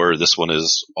back door. This one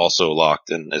is also locked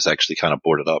and is actually kind of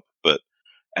boarded up, but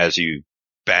as you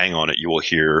bang on it, you will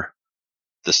hear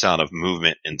the sound of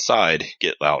movement inside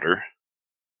get louder.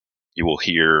 You will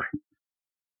hear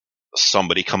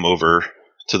somebody come over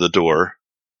to the door,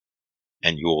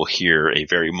 and you will hear a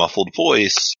very muffled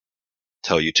voice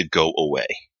tell you to go away.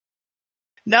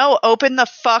 No, open the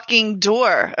fucking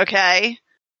door, okay?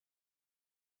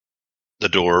 The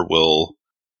door will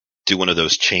do one of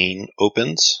those chain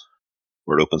opens,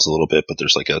 where it opens a little bit, but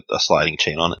there's like a sliding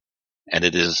chain on it. And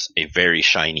it is a very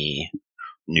shiny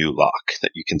new lock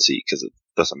that you can see because it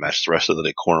doesn't match the rest of the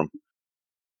decorum.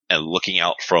 And looking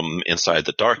out from inside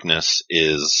the darkness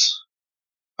is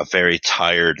a very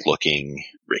tired looking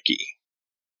Ricky.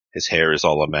 His hair is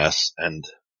all a mess, and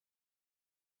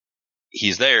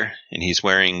he's there, and he's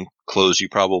wearing clothes you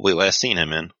probably last seen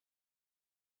him in.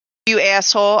 You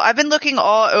asshole. I've been looking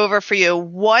all over for you.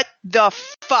 What the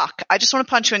fuck? I just want to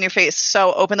punch you in your face,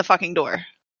 so open the fucking door.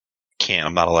 Can't,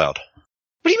 I'm not allowed.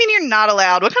 What do you mean you're not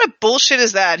allowed? What kind of bullshit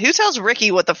is that? Who tells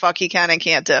Ricky what the fuck he can and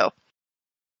can't do?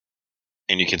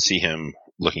 And you can see him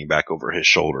looking back over his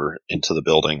shoulder into the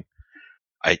building.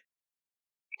 I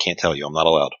can't tell you. I'm not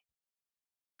allowed.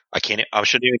 I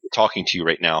shouldn't even be talking to you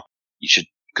right now. You should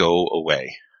go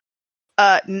away.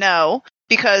 No,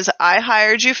 because I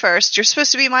hired you first. You're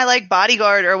supposed to be my, like,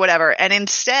 bodyguard or whatever. And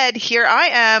instead, here I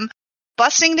am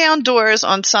busting down doors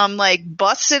on some, like,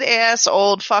 busted ass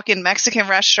old fucking Mexican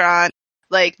restaurant,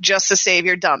 like, just to save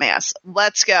your dumbass.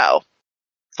 Let's go.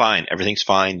 Fine. Everything's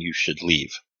fine. You should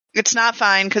leave. It's not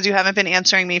fine because you haven't been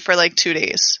answering me for, like, 2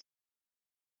 days.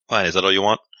 Fine. Is that all you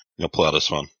want? I'll pull out his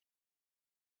phone.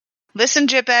 Listen,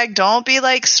 Jitbag, don't be,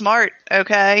 like, smart,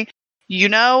 okay? You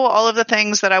know all of the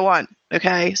things that I want,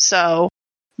 okay? So,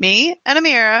 me and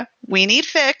Amira, we need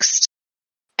fixed,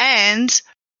 and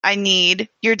I need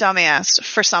your dumbass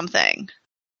for something.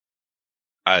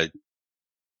 He'll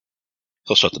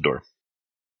shut the door.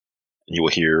 And you will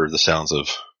hear the sounds of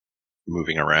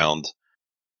moving around.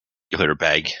 You'll hear a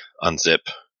bag unzip,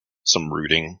 some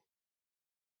rooting,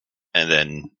 and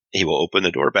then he will open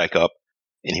the door back up,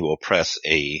 and he will press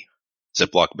a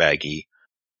Ziploc baggie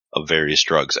of various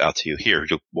drugs out to you. Here,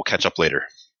 we'll catch up later.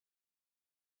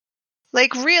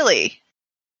 Like, really?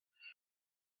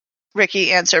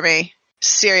 Ricky, answer me.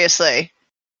 Seriously.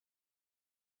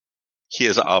 He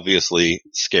is obviously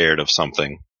scared of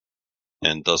something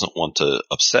and doesn't want to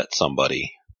upset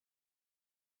somebody.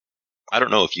 I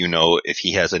don't know if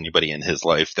he has anybody in his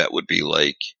life that would be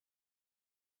like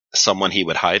someone he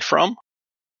would hide from.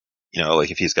 You know,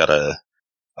 like if he's got a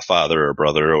father or a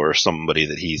brother or somebody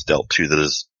that he's dealt to that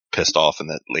is pissed off and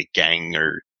that like gang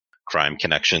or crime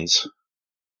connections.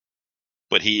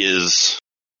 But he is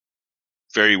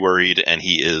very worried and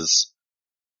he is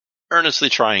earnestly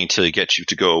trying to get you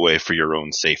to go away for your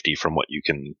own safety from what you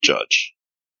can judge.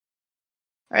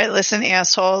 All right, listen,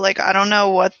 asshole, like, I don't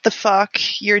know what the fuck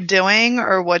you're doing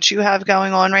or what you have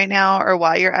going on right now or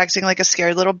why you're acting like a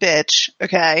scared little bitch,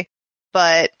 okay?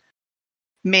 But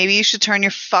maybe you should turn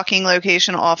your fucking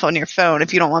location off on your phone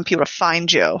if you don't want people to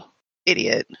find you,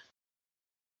 idiot.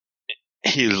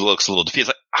 He looks a little defeated. He's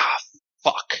like,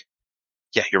 fuck.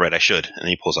 Yeah, you're right, I should. And then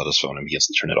he pulls out his phone and begins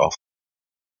to turn it off.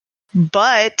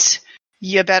 But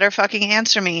you better fucking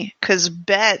answer me, because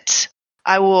bet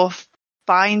I will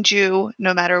find you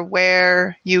no matter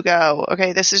where you go.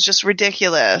 Okay, this is just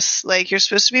ridiculous. Like, you're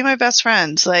supposed to be my best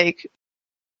friends. Like,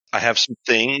 I have some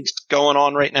things going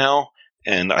on right now,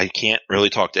 and I can't really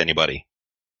talk to anybody.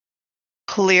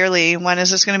 Clearly, when is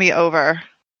this going to be over?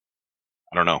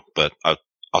 I don't know, but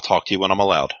I'll talk to you when I'm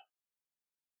allowed.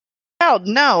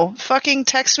 No, fucking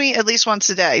text me at least once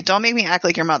a day. Don't make me act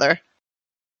like your mother.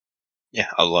 Yeah,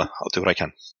 I'll do what I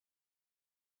can.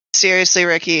 Seriously,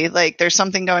 Ricky, like, there's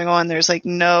something going on. There's, like,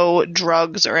 no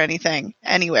drugs or anything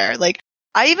anywhere. Like,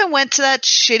 I even went to that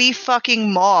shitty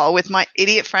fucking mall with my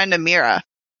idiot friend Amira.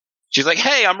 She's like,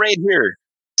 hey, I'm right here.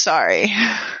 Sorry.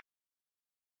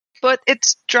 But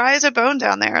it's dry as a bone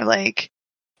down there. Like,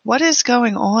 what is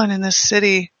going on in this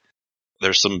city?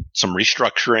 There's some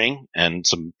restructuring, and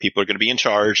some people are going to be in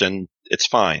charge, and it's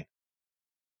fine.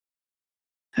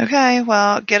 Okay,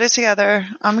 well, get it together.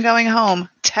 I'm going home.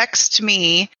 Text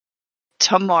me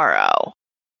tomorrow.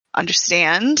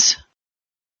 Understand?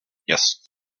 Yes.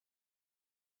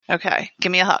 Okay,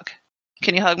 give me a hug.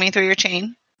 Can you hug me through your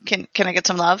chain? Can I get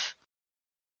some love?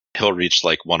 He'll reach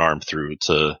like one arm through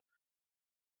to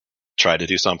try to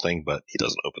do something, but he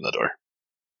doesn't open the door.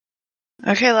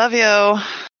 Okay, love you.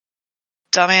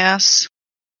 Dumbass.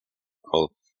 Oh,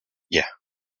 yeah.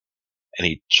 And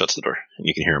he shuts the door, and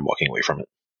you can hear him walking away from it.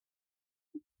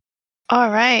 All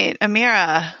right,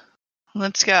 Amira,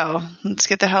 let's go. Let's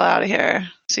get the hell out of here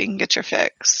so you can get your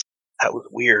fix. That was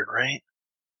weird, right?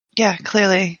 Yeah,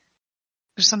 clearly.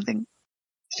 There's something.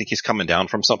 You think he's coming down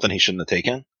from something he shouldn't have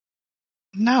taken?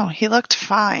 No, he looked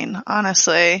fine,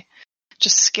 honestly.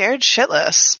 Just scared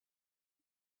shitless.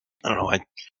 I don't know.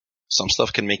 Some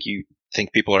stuff can make you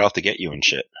think people are out to get you and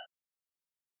shit.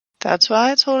 That's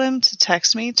why I told him to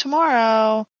text me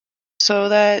tomorrow so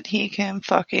that he can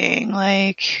fucking,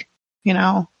 like, you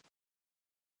know,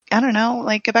 I don't know,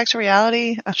 like, get back to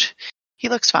reality. He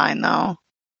looks fine, though.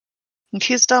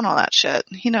 He's done all that shit.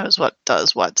 He knows what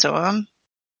does what to him.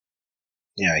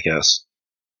 Yeah, I guess.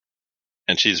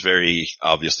 And she's very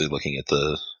obviously looking at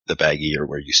the baggie or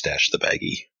where you stashed the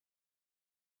baggie.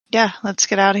 Yeah, let's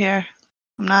get out of here.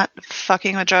 I'm not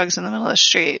fucking with drugs in the middle of the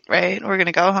street, right? We're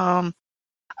gonna go home.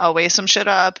 I'll weigh some shit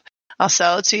up. I'll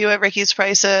sell it to you at Ricky's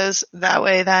prices. That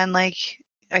way then, like,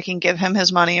 I can give him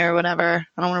his money or whatever.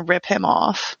 I don't want to rip him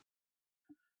off.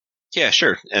 Yeah,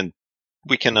 sure. And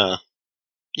we can,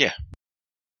 yeah.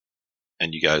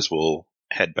 and you guys will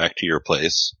head back to your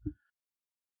place.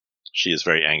 She is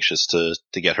very anxious to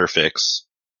get her fix.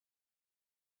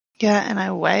 Yeah, and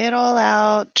I weigh it all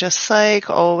out, just like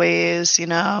always,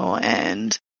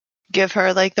 and give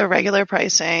her like the regular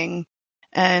pricing.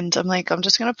 And I'm like, I'm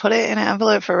just going to put it in an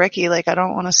envelope for Ricky. Like, I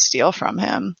don't want to steal from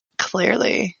him.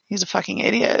 Clearly, he's a fucking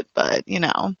idiot, but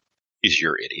He's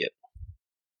your idiot.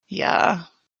 Yeah.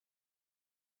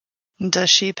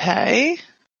 Does she pay?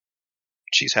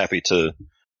 She's happy to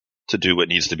do what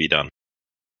needs to be done.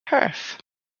 Perf.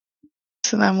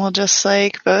 So then we'll just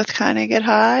like both kind of get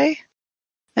high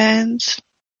and,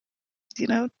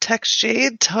 text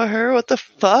Jade, tell her what the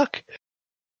fuck.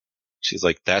 She's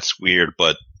like, that's weird,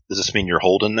 but does this mean you're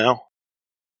holding now?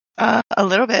 A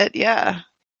little bit, yeah.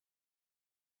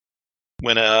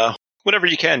 Whenever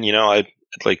you can, I'd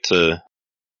like to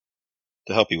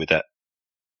help you with that.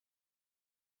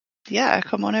 Yeah,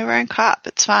 come on over and cop.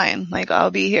 It's fine. Like, I'll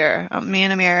be here. Me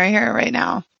and Amir are here right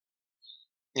now.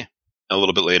 Yeah. A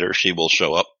little bit later, she will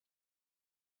show up.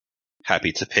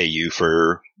 Happy to pay you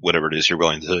for whatever it is you're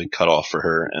willing to cut off for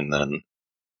her, and then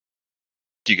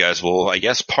you guys will, I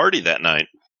guess, party that night.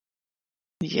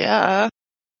 Yeah.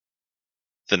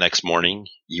 The next morning,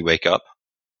 you wake up.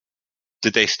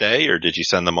 Did they stay, or did you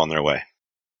send them on their way?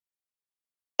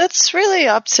 It's really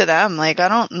up to them. Like, I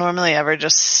don't normally ever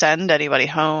just send anybody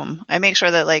home. I make sure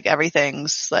that, like,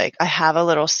 everything's, like, I have a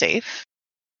little safe.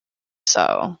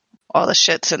 So, all the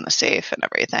shit's in the safe and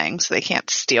everything, so they can't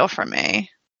steal from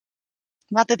me.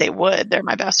 Not that they would. They're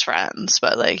my best friends,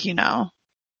 but, like,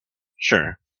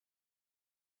 Sure.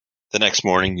 The next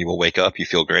morning, you will wake up. You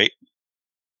feel great.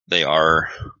 They are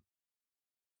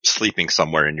sleeping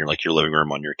somewhere in your living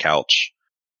room on your couch.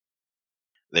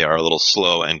 They are a little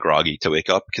slow and groggy to wake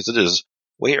up because it is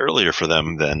way earlier for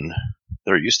them than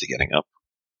they're used to getting up.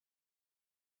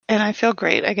 And I feel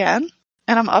great again.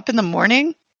 And I'm up in the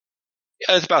morning.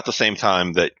 Yeah, it's about the same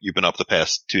time that you've been up the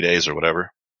past 2 days or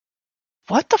whatever.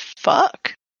 What the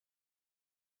fuck?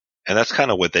 And that's kind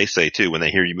of what they say too when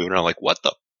they hear you moving around. Like, what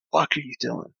the fuck are you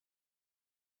doing?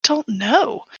 Don't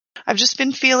know. I've just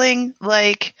been feeling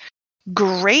like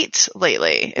great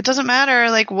lately. It doesn't matter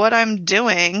like what I'm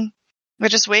doing. I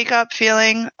just wake up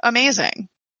feeling amazing.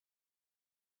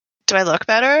 Do I look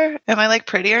better? Am I like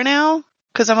prettier now?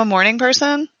 Because I'm a morning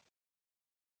person?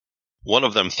 One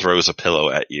of them throws a pillow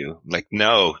at you. Like,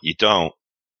 no, you don't.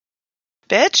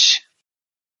 Bitch.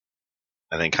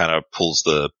 And then kind of pulls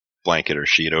the blanket or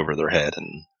sheet over their head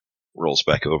and rolls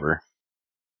back over.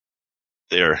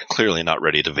 They are clearly not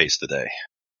ready to face the day.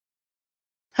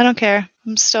 I don't care.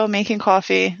 I'm still making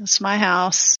coffee. It's my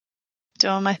house.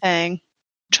 Doing my thing.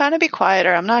 I'm trying to be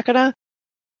quieter. I'm not going to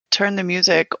turn the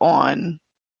music on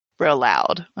real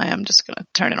loud. I am just going to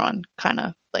turn it on kind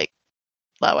of like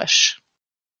lowish.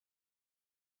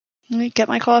 Get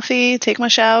my coffee, take my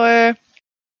shower,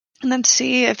 and then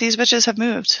see if these bitches have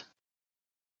moved.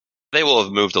 They will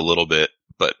have moved a little bit,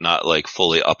 but not like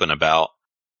fully up and about.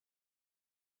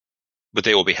 But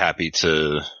they will be happy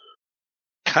to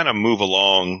kind of move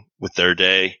along with their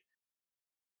day.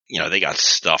 They got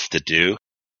stuff to do.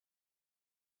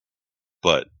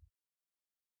 But,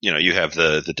 you have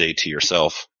the day to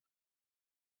yourself.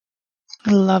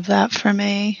 I love that for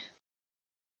me.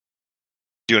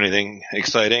 Do anything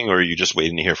exciting, or are you just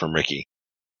waiting to hear from Ricky?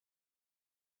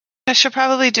 I should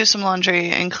probably do some laundry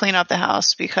and clean up the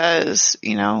house because,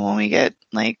 when we get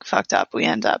like fucked up, we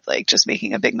end up like just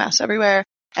making a big mess everywhere.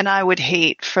 And I would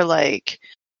hate for like,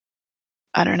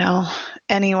 I don't know,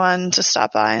 anyone to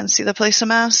stop by and see the place a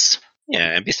mess.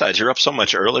 Yeah, and besides, you're up so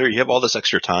much earlier, you have all this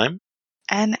extra time.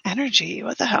 And energy,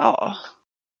 what the hell?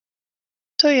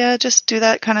 So yeah, just do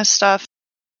that kind of stuff.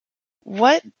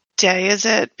 What day is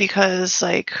it? Because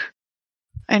like,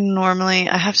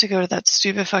 I have to go to that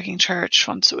stupid fucking church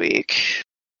once a week.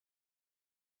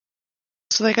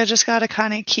 So like, I just gotta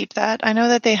kind of keep that. I know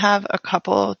that they have a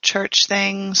couple church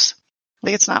things.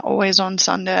 Like, it's not always on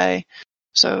Sunday.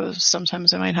 So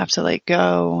sometimes I might have to like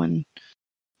go and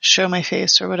show my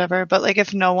face or whatever. But like,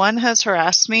 if no one has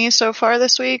harassed me so far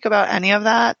this week about any of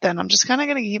that, then I'm just kind of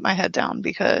going to keep my head down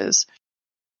because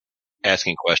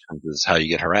Asking questions is how you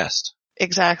get harassed.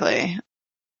 exactly,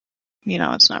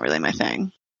 it's not really my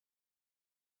thing.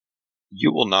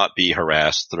 You will not be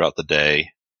harassed throughout the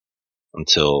day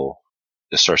until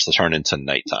it starts to turn into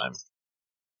nighttime.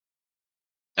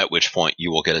 At which point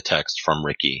you will get a text from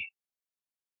Ricky.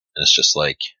 And it's just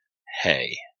like,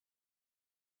 hey.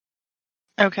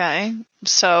 Okay.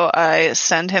 So I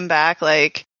send him back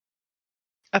like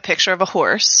a picture of a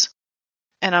horse.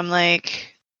 And I'm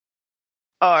like,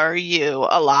 are you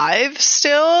alive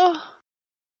still?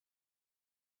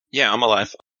 Yeah, I'm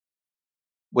alive.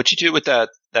 What'd you do with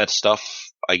that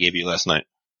stuff I gave you last night?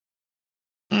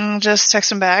 Just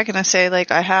text him back and I say,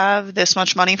 like, I have this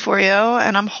much money for you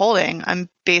and I'm holding. I'm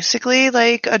basically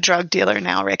like a drug dealer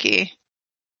now, Ricky.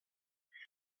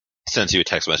 Sends you a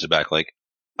text message back like,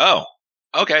 oh,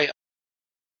 okay.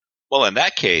 Well, in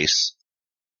that case,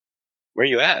 where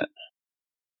you at?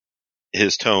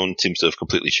 His tone seems to have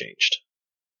completely changed.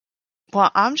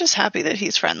 Well, I'm just happy that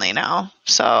he's friendly now.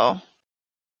 So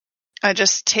I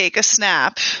just take a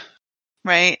snap,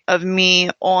 right, of me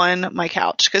on my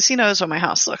couch because he knows what my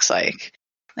house looks like.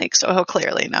 Like, so he'll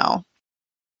clearly know.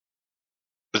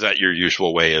 Is that your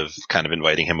usual way of kind of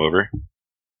inviting him over?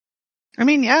 I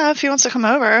mean, yeah, if he wants to come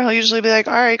over, he'll usually be like,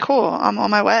 all right, cool, I'm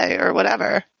on my way or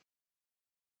whatever.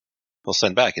 He'll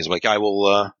send back. He's like, I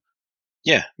will,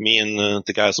 yeah, me and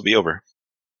the guys will be over.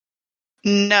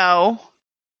 No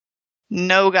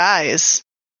guys.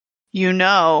 You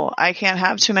know, I can't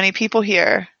have too many people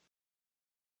here.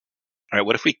 All right,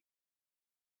 what if we...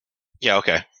 Yeah,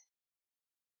 okay.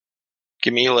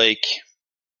 Give me like,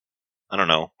 I don't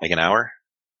know, like an hour?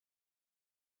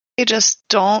 Hey, just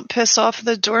don't piss off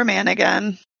the doorman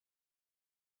again.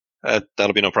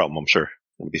 That'll be no problem, I'm sure.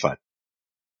 It'll be fine.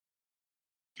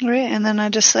 Right, and then I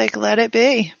just like let it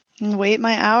be and wait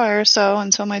my hour or so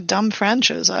until my dumb friend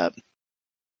shows up.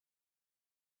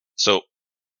 So,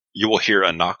 you will hear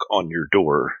a knock on your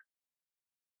door.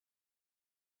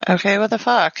 Okay, what the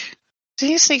fuck? Did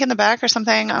he sneak in the back or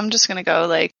something? I'm just gonna go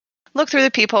like look through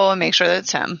the people and make sure that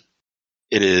it's him.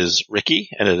 It is Ricky,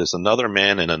 and it is another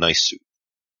man in a nice suit.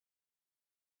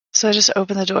 So I just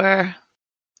open the door.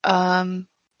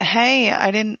 Hey,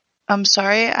 I'm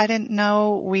sorry, I didn't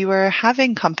know we were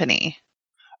having company.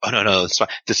 Oh no, it's fine.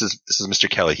 This is Mr.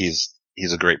 Kelly. He's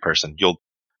a great person.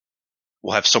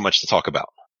 We'll have so much to talk about.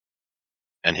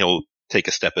 And he'll take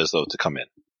a step as though to come in.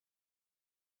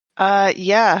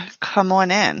 Yeah, come on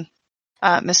in.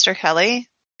 Mr. Kelly?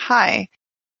 Hi.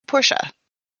 Portia.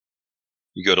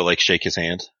 You go to like shake his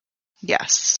hand.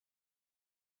 Yes.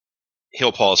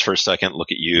 He'll pause for a second,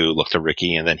 look at you, look to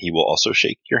Ricky, and then he will also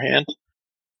shake your hand.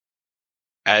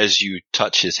 As you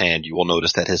touch his hand, you will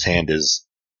notice that his hand is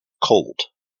cold.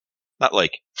 Not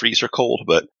like freezer cold,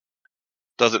 but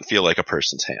doesn't feel like a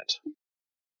person's hand.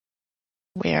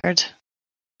 Weird.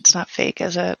 It's not fake,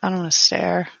 is it? I don't want to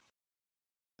stare.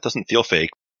 It doesn't feel fake.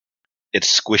 It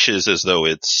squishes as though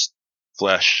it's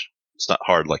flesh. It's not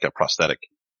hard like a prosthetic.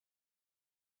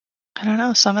 I don't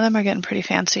know. Some of them are getting pretty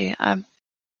fancy.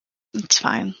 It's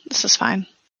fine. This is fine.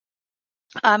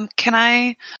 Can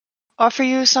I offer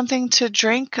you something to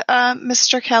drink,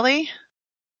 Mr. Kelly?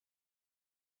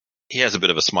 He has a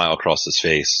bit of a smile across his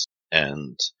face,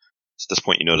 and at this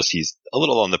point you notice he's a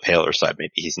little on the paler side.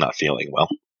 Maybe he's not feeling well.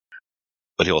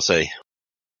 But he'll say,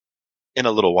 in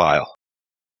a little while.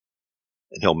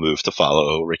 And he'll move to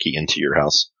follow Ricky into your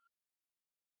house.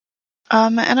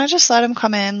 And I just let him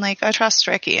come in. Like, I trust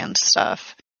Ricky and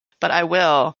stuff. But I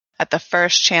will, at the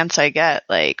first chance I get,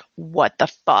 like, what the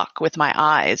fuck with my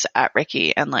eyes at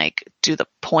Ricky and, like, do the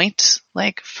point.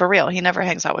 Like, for real, he never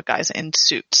hangs out with guys in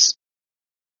suits.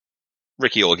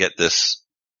 Ricky will get this,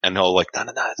 and he'll like, no,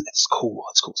 it's cool.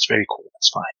 It's very cool. It's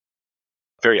fine.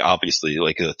 Very obviously,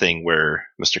 like the thing where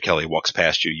Mr. Kelly walks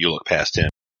past you, you look past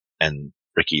him, and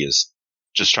Ricky is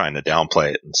just trying to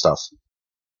downplay it and stuff.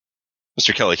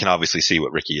 Mr. Kelly can obviously see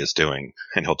what Ricky is doing,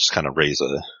 and he'll just kind of raise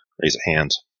a hand.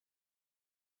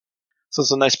 So it's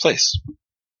a nice place.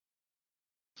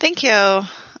 Thank you.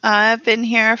 I've been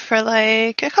here for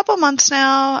like a couple months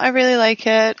now. I really like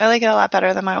it. I like it a lot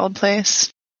better than my old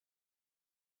place.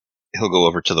 He'll go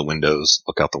over to the windows,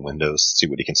 look out the windows, see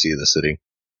what he can see of the city.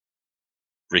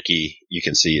 Ricky, you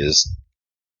can see, is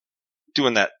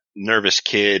doing that nervous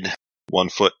kid, one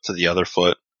foot to the other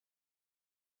foot.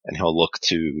 And he'll look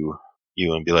to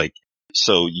you and be like,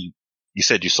 so you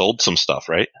said you sold some stuff,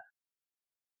 right?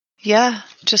 Yeah,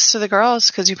 just to the girls,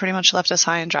 because you pretty much left us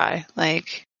high and dry.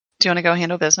 Like, do you want to go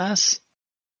handle business?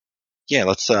 Yeah,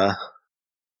 let's do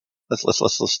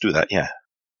that, yeah.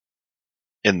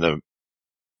 In the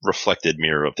reflected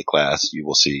mirror of the glass, you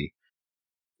will see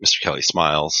Mr. Kelly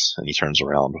smiles and he turns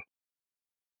around.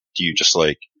 Do you just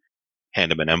like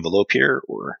hand him an envelope here,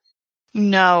 or?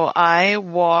 No, I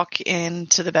walk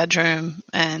into the bedroom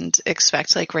and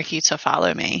expect like Ricky to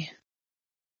follow me.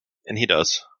 And he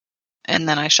does. And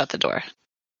then I shut the door.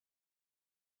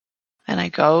 And I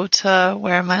go to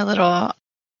where my little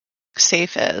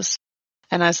safe is.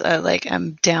 And as I like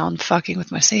am down fucking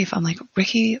with my safe, I'm like,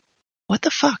 Ricky, what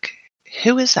the fuck?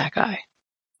 Who is that guy?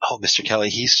 Oh, Mr. Kelly,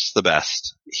 he's the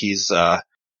best. He's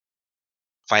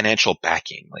financial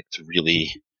backing, like to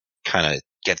really kind of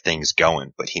get things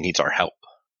going, but he needs our help.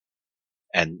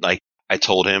 And like, I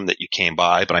told him that you came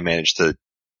by, but I managed to,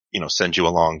 send you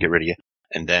along, get rid of you.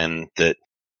 And then that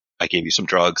I gave you some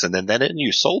drugs, and then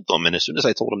you sold them. And as soon as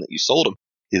I told him that you sold them,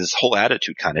 his whole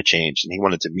attitude kind of changed, and he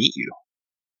wanted to meet you.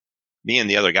 Me and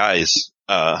the other guys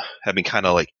have been kind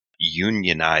of like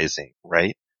unionizing,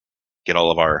 right? Get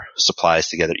all of our supplies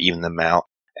together, even them out.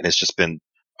 And it's just been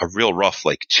a real rough,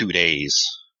 2 days,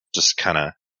 just kind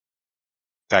of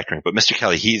factoring. But Mr.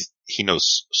 Kelly, he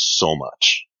knows so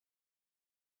much.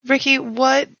 Ricky,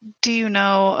 what do you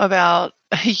know about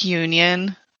a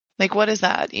union? What is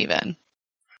that even?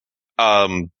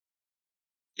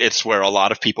 It's where a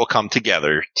lot of people come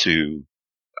together to,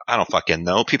 I don't fucking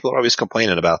know. People are always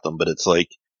complaining about them, but it's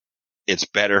it's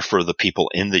better for the people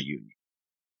in the union.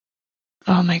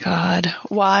 Oh my God.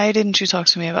 Why didn't you talk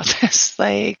to me about this?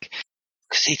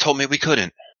 Because he told me we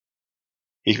couldn't.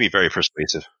 He can be very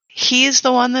persuasive. He's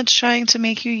the one that's trying to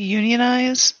make you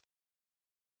unionize?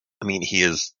 I mean, he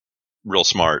is real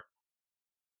smart.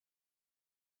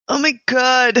 Oh my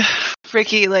God.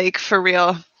 Ricky, for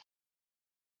real.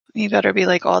 You better be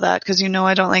all that, because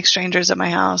I don't like strangers at my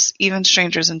house, even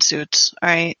strangers in suits, all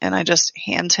right? And I just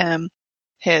hand him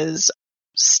his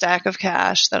stack of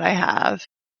cash that I have,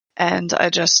 and I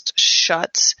just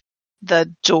shut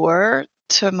the door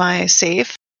to my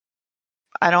safe.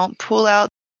 I don't pull out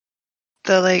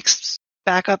the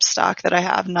backup stock that I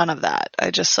have, none of that.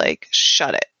 I just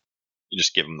shut it. You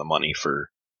just give him the money for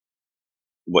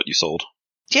what you sold?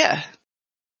 Yeah.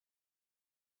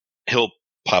 He'll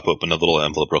pop open a little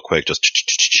envelope real quick, just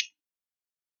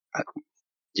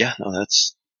yeah, no,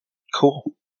 that's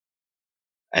cool.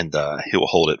 And he will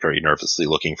hold it very nervously,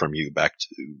 looking from you back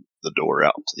to the door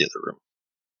out to the other room.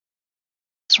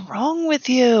 What's wrong with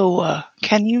you?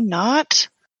 Can you not?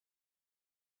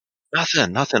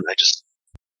 Nothing. I just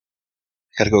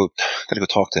gotta go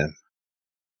talk to him.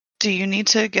 Do you need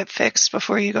to get fixed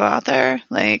before you go out there?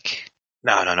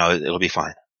 No, it'll be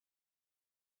fine.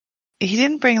 He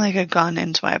didn't bring a gun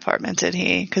into my apartment, did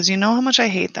he? Because you know how much I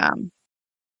hate them.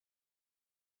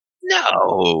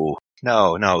 No,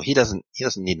 he doesn't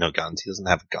need no guns. He doesn't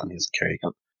have a gun. He doesn't carry a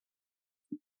gun.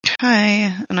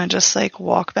 Okay, and I just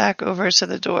walk back over to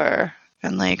the door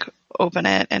and open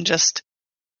it and just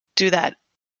do that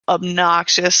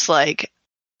obnoxious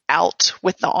out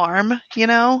with the arm,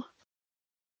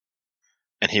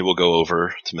 And he will go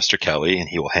over to Mr. Kelly and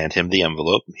he will hand him the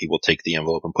envelope. He will take the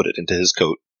envelope and put it into his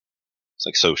coat.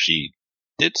 It's so she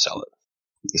did sell it.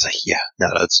 He's yeah, no,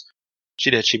 she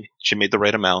did. She made the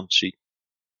right amount.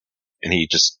 And he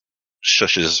just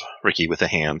shushes Ricky with a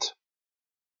hand.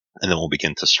 And then we'll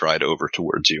begin to stride over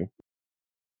towards you.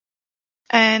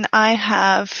 And I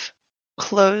have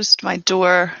closed my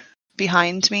door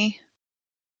behind me.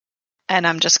 And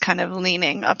I'm just kind of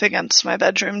leaning up against my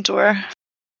bedroom door.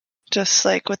 Just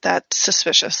with that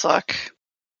suspicious look.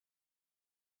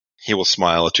 He will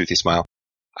smile, a toothy smile.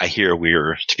 I hear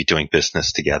we're to be doing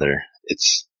business together.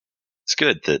 It's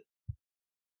good that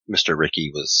Mr.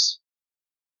 Ricky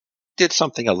did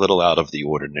something a little out of the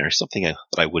ordinary, something that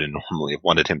I wouldn't normally have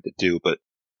wanted him to do, but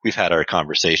we've had our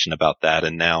conversation about that,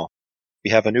 and now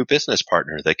we have a new business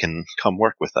partner that can come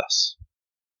work with us.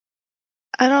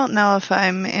 I don't know if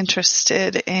I'm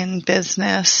interested in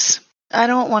business. I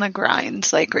don't want to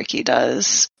grind like Ricky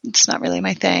does. It's not really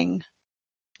my thing.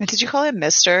 Did you call him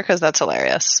Mr.? Because that's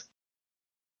hilarious.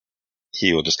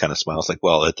 He will just kind of smile. It's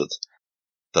well, it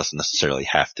doesn't necessarily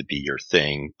have to be your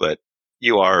thing, but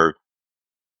you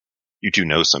do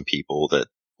know some people that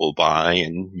will buy,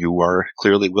 and you are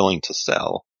clearly willing to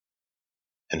sell.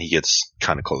 And he gets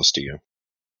kind of close to you.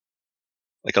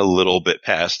 A little bit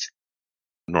past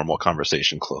normal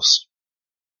conversation close.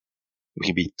 It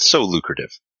can be so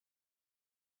lucrative.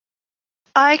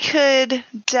 I could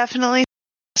definitely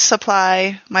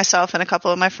supply myself and a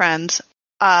couple of my friends.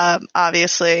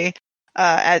 Obviously,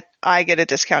 I get a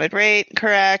discounted rate,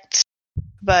 correct?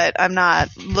 But I'm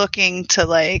not looking to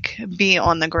be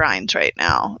on the grind right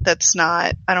now.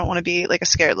 I don't want to be a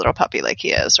scared little puppy like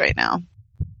he is right now.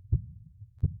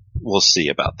 We'll see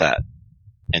about that.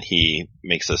 And he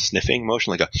makes a sniffing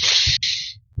motion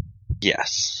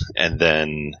yes. And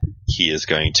then he is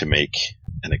going to make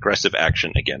an aggressive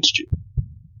action against you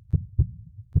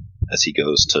as he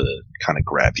goes to kind of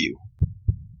grab you.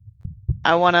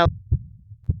 I want to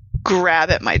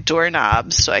grab at my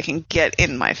doorknob so I can get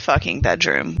in my fucking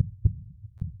bedroom.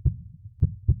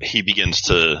 He begins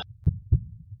to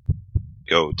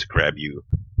go to grab you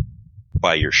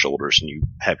by your shoulders, and you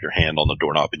have your hand on the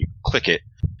doorknob and you click it,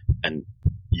 and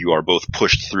you are both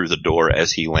pushed through the door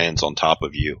as he lands on top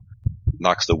of you,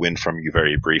 knocks the wind from you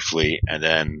very briefly, and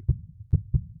then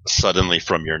suddenly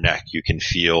from your neck you can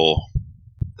feel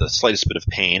the slightest bit of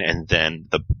pain, and then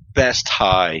the best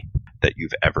high that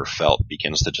you've ever felt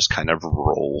begins to just kind of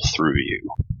roll through you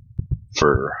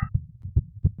for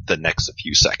the next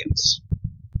few seconds.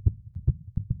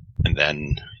 And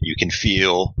then you can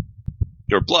feel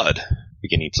your blood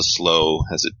beginning to slow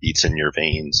as it beats in your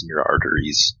veins and your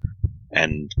arteries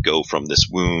and go from this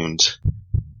wound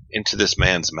into this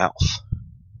man's mouth.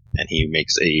 And he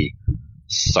makes a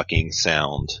sucking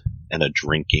sound and a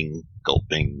drinking,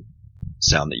 gulping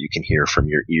sound that you can hear from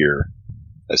your ear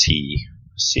as he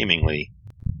seemingly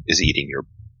is eating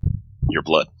your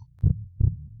blood.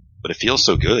 But it feels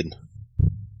so good.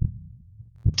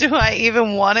 Do I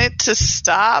even want it to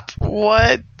stop?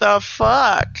 What the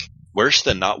fuck? Worse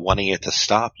than not wanting it to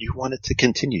stop, you want it to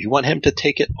continue. You want him to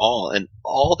take it all, and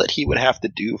all that he would have to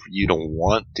do for you to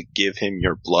want to give him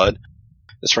your blood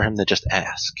is for him to just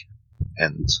ask.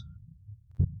 And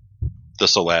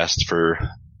this will last for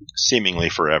seemingly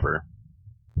forever.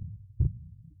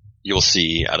 You'll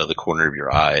see out of the corner of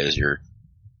your eye as you're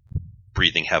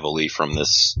breathing heavily from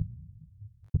this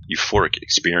euphoric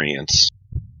experience.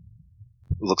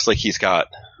 It looks like he's got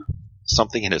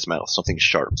something in his mouth, something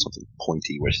sharp, something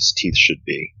pointy where his teeth should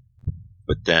be.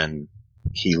 But then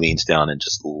he leans down and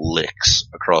just licks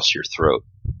across your throat.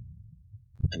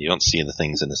 And you don't see the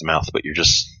things in his mouth, but you're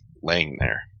just laying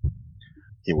there.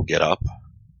 He will get up.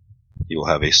 He will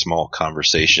have a small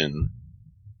conversation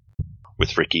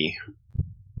with Ricky.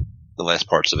 The last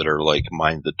parts of it are like,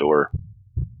 mind the door.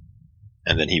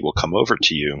 And then he will come over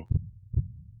to you,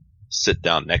 sit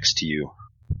down next to you,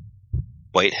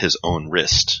 bite his own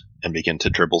wrist, and begin to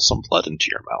dribble some blood into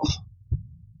your mouth.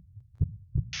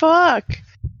 Fuck.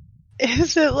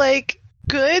 Is it, like,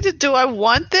 good? Do I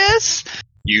want this?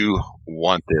 You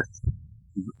want this.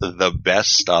 The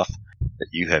best stuff that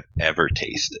you have ever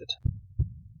tasted.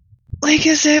 Like,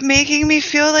 is it making me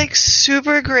feel, like,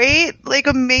 super great? Like,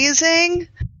 amazing?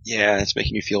 Yeah, it's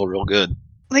making you feel real good.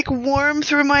 Like, warm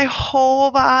through my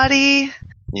whole body?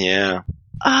 Yeah.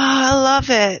 I love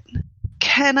it.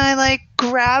 Can I, like,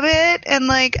 grab it and,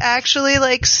 like, actually,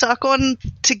 like, suck on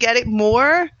to get it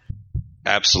more?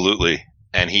 Absolutely.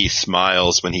 And he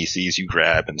smiles when he sees you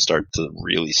grab and start to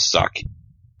really suck.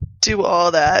 Do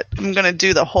all that. I'm gonna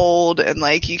do the hold and,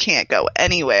 like, you can't go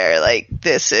anywhere. Like,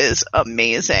 this is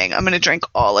amazing. I'm gonna drink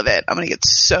all of it. I'm gonna get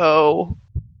so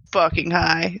fucking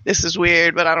high. This is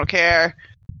weird, but I don't care.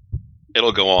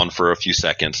 It'll go on for a few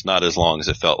seconds, not as long as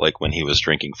it felt like when he was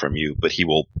drinking from you, but he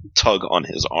will tug on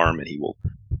his arm and he will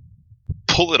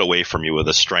pull it away from you with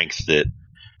a strength that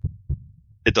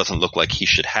it doesn't look like he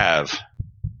should have,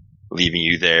 leaving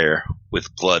you there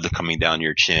with blood coming down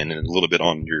your chin and a little bit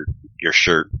on your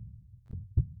shirt.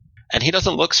 And he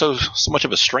doesn't look so much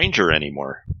of a stranger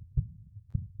anymore.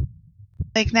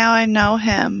 Like, now I know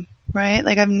him, right?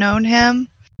 Like, I've known him.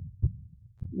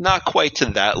 Not quite to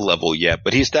that level yet,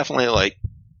 but he's definitely like,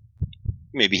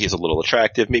 maybe he's a little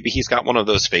attractive. Maybe he's got one of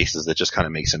those faces that just kind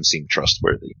of makes him seem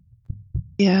trustworthy.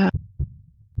 Yeah.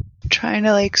 I'm trying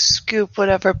to, like, scoop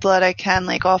whatever blood I can,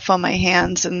 like, off on my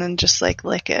hands and then just, like,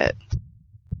 lick it.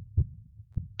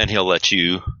 And he'll let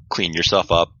you clean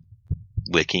yourself up,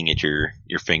 licking at your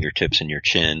fingertips and your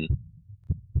chin,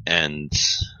 and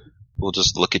we'll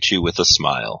just look at you with a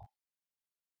smile.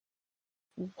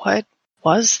 What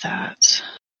was that?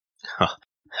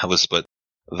 That was but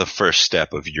the first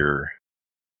step of your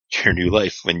new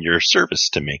life and your service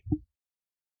to me.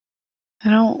 I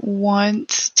don't want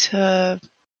to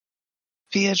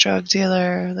be a drug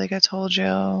dealer, like I told you.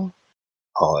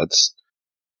 Oh, that's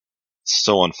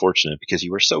so unfortunate because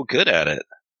you were so good at it.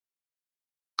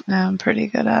 I'm pretty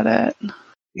good at it.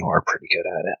 You are pretty good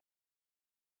at it.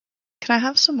 Can I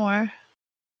have some more?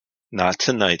 Not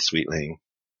tonight, sweetling.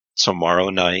 Tomorrow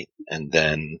night, and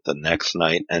then the next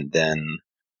night, and then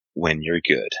when you're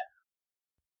good.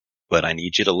 But I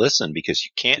need you to listen because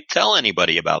you can't tell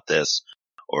anybody about this,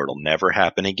 or it'll never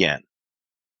happen again.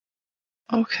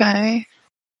 Okay.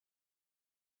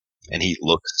 And he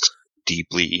looks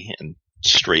deeply and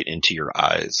straight into your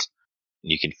eyes,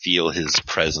 and you can feel his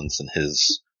presence and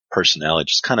his personality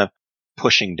just kind of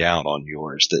pushing down on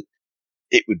yours, that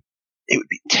it would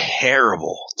be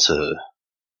terrible to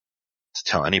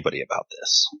tell anybody about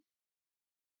this.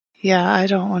 Yeah, I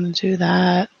don't want to do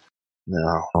that.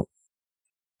 No.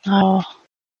 Oh,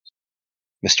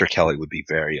 Mr. Kelly would be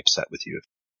very upset with you.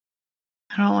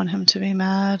 I don't want him to be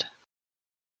mad.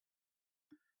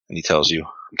 And he tells you,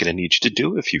 I'm going to need you to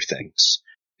do a few things.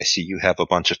 I see you have a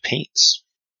bunch of paints.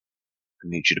 I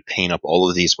need you to paint up all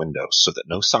of these windows so that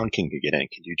no sun can get in.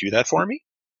 Can you do that for me?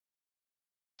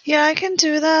 Yeah, I can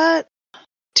do that.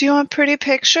 Do you want pretty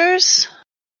pictures?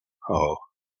 Oh,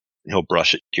 he'll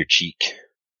brush at your cheek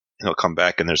he'll come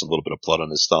back and there's a little bit of blood on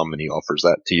his thumb, and he offers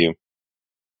that to you.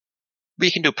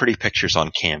 We can do pretty pictures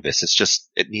on canvas. It's just,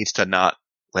 it needs to not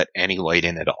let any light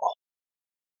in at all.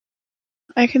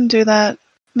 I can do that.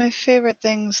 My favorite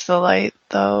thing's the light,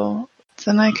 though.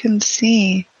 Then I can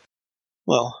see.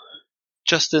 Well,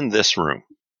 just in this room.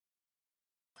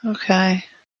 Okay.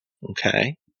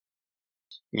 Okay.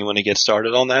 You want to get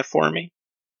started on that for me?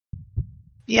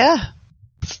 Yeah.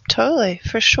 Totally.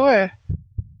 For sure.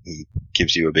 He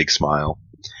gives you a big smile,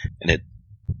 and it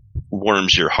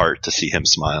warms your heart to see him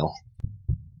smile.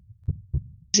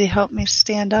 Does he help me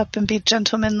stand up and be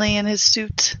gentlemanly in his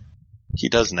suit? He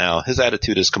does now. His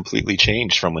attitude has completely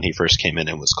changed from when he first came in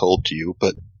and was cold to you,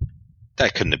 but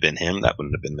that couldn't have been him. That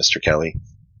wouldn't have been Mr. Kelly.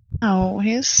 Oh,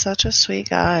 he is such a sweet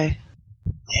guy.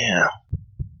 Yeah.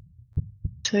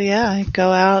 So yeah, I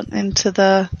go out into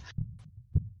the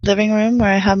living room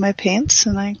where I have my paints,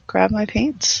 and I grab my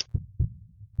paints.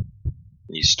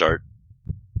 You start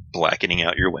blackening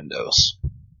out your windows.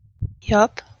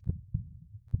 Yup.